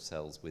number of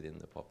cells within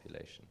the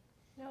population?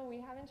 No, we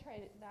haven't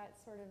tried that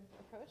sort of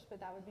approach, but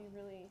that would be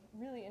really,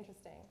 really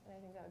interesting, and I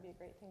think that would be a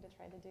great thing to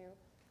try to do.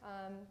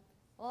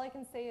 All I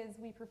can say is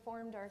we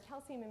performed our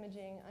calcium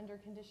imaging under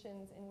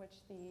conditions in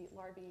which the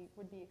larvae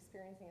would be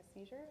experiencing a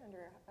seizure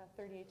under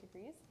 38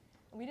 degrees,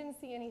 and we didn't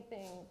see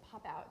anything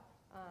pop out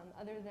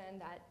other than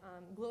that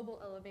global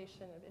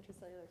elevation of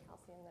intracellular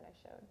calcium that I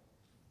showed.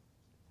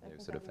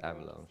 Sort of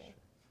avalanche.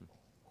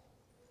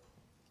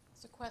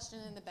 There's a question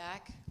in the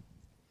back.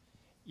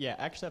 Yeah,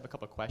 I actually have a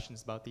couple of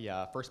questions about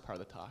the first part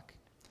of the talk.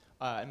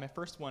 And my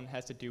first one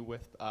has to do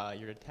with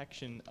your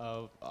detection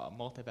of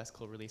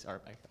multivesical release,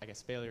 or I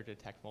guess failure to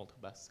detect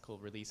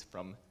multivesical release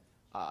from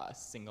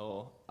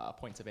single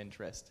points of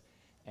interest.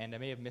 And I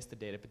may have missed the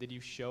data, but did you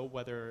show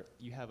whether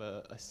you have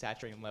a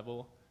saturating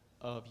level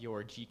of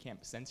your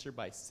GCamp sensor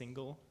by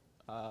single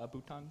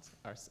boutons,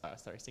 or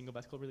single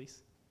vesicle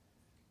release?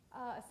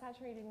 A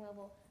saturating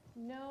level.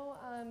 No,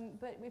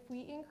 but if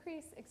we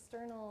increase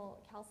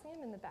external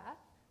calcium in the bath,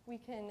 we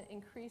can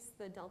increase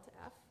the delta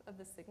F of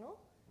the signal.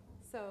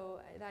 So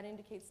that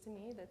indicates to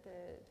me that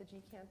the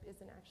GCamp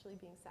isn't actually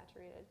being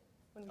saturated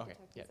when we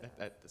detect these events.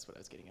 That's what I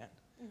was getting at.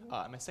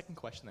 My second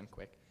question then,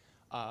 quick,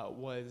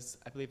 was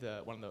I believe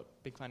one of the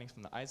big findings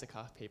from the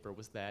Isaacoff paper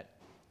was that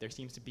there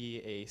seems to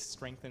be a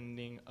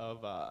strengthening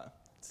of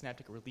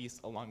synaptic release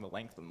along the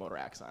length of the motor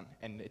axon,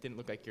 and it didn't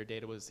look like your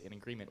data was in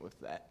agreement with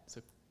that.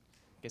 So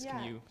I guess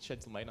can you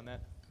shed some light on that?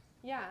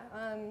 Yeah,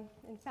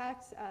 in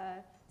fact,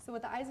 so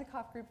what the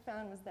Isaacoff group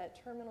found was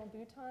that terminal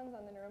boutons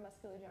on the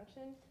neuromuscular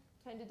junction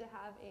tended to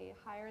have a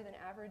higher than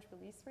average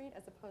release rate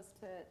as opposed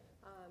to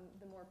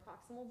the more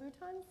proximal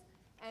boutons.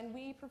 And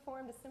we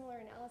performed a similar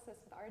analysis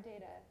with our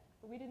data,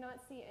 but we did not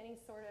see any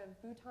sort of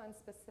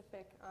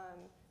bouton-specific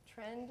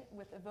trend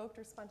with evoked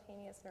or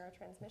spontaneous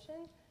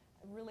neurotransmission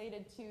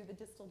related to the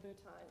distal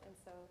bouton. And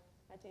so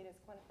that data is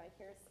quantified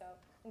here. So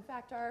in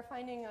fact, our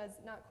finding was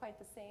not quite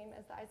the same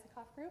as the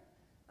Isaacoff group,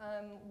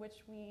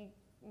 which we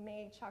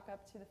may chalk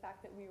up to the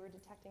fact that we were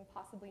detecting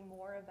possibly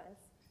more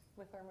events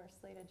with our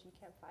Merslated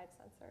GCamp5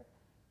 sensor.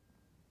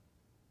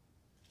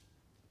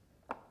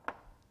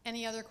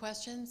 Any other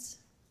questions?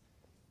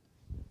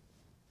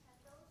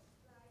 Have those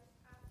slides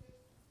after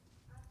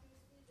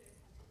seizures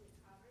have been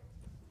recovered?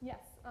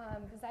 Yes,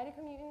 the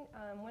Zydeco mutant,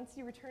 once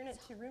you return it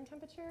to room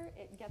temperature,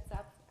 it gets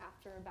up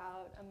after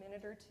about a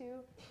minute or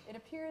two. It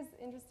appears,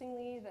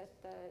 interestingly,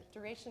 that the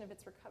duration of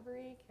its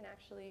recovery can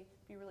actually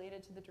be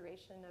related to the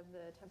duration of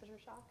the temperature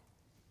shock,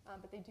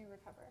 but they do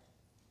recover.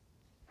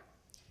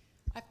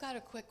 I've got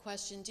a quick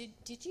question.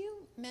 Did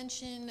you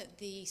mention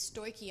the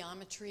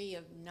stoichiometry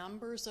of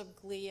numbers of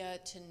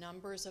glia to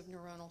numbers of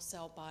neuronal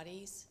cell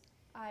bodies?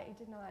 I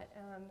did not.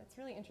 It's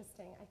really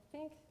interesting. I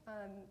think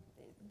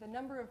the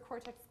number of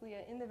cortex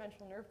glia in the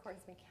ventral nerve core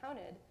has been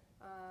counted,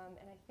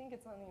 and I think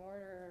it's on the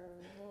order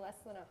of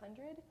less than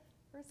 100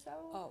 or so.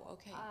 Oh,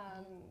 okay.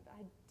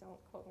 Don't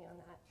quote me on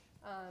that.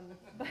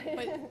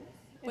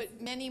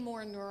 But many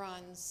more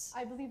neurons.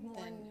 I believe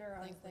more than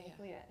neurons than glia.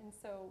 glia. And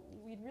so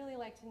we'd really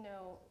like to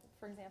know,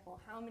 for example,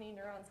 how many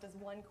neurons does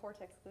one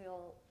cortex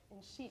glial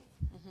ensheath?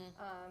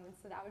 And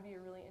so that would be a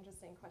really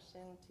interesting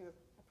question to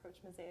approach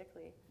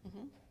mosaically.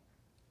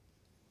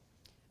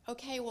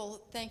 Okay,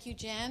 well, thank you,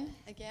 Jen,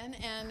 again,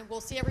 and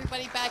we'll see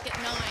everybody back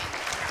at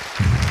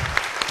 9.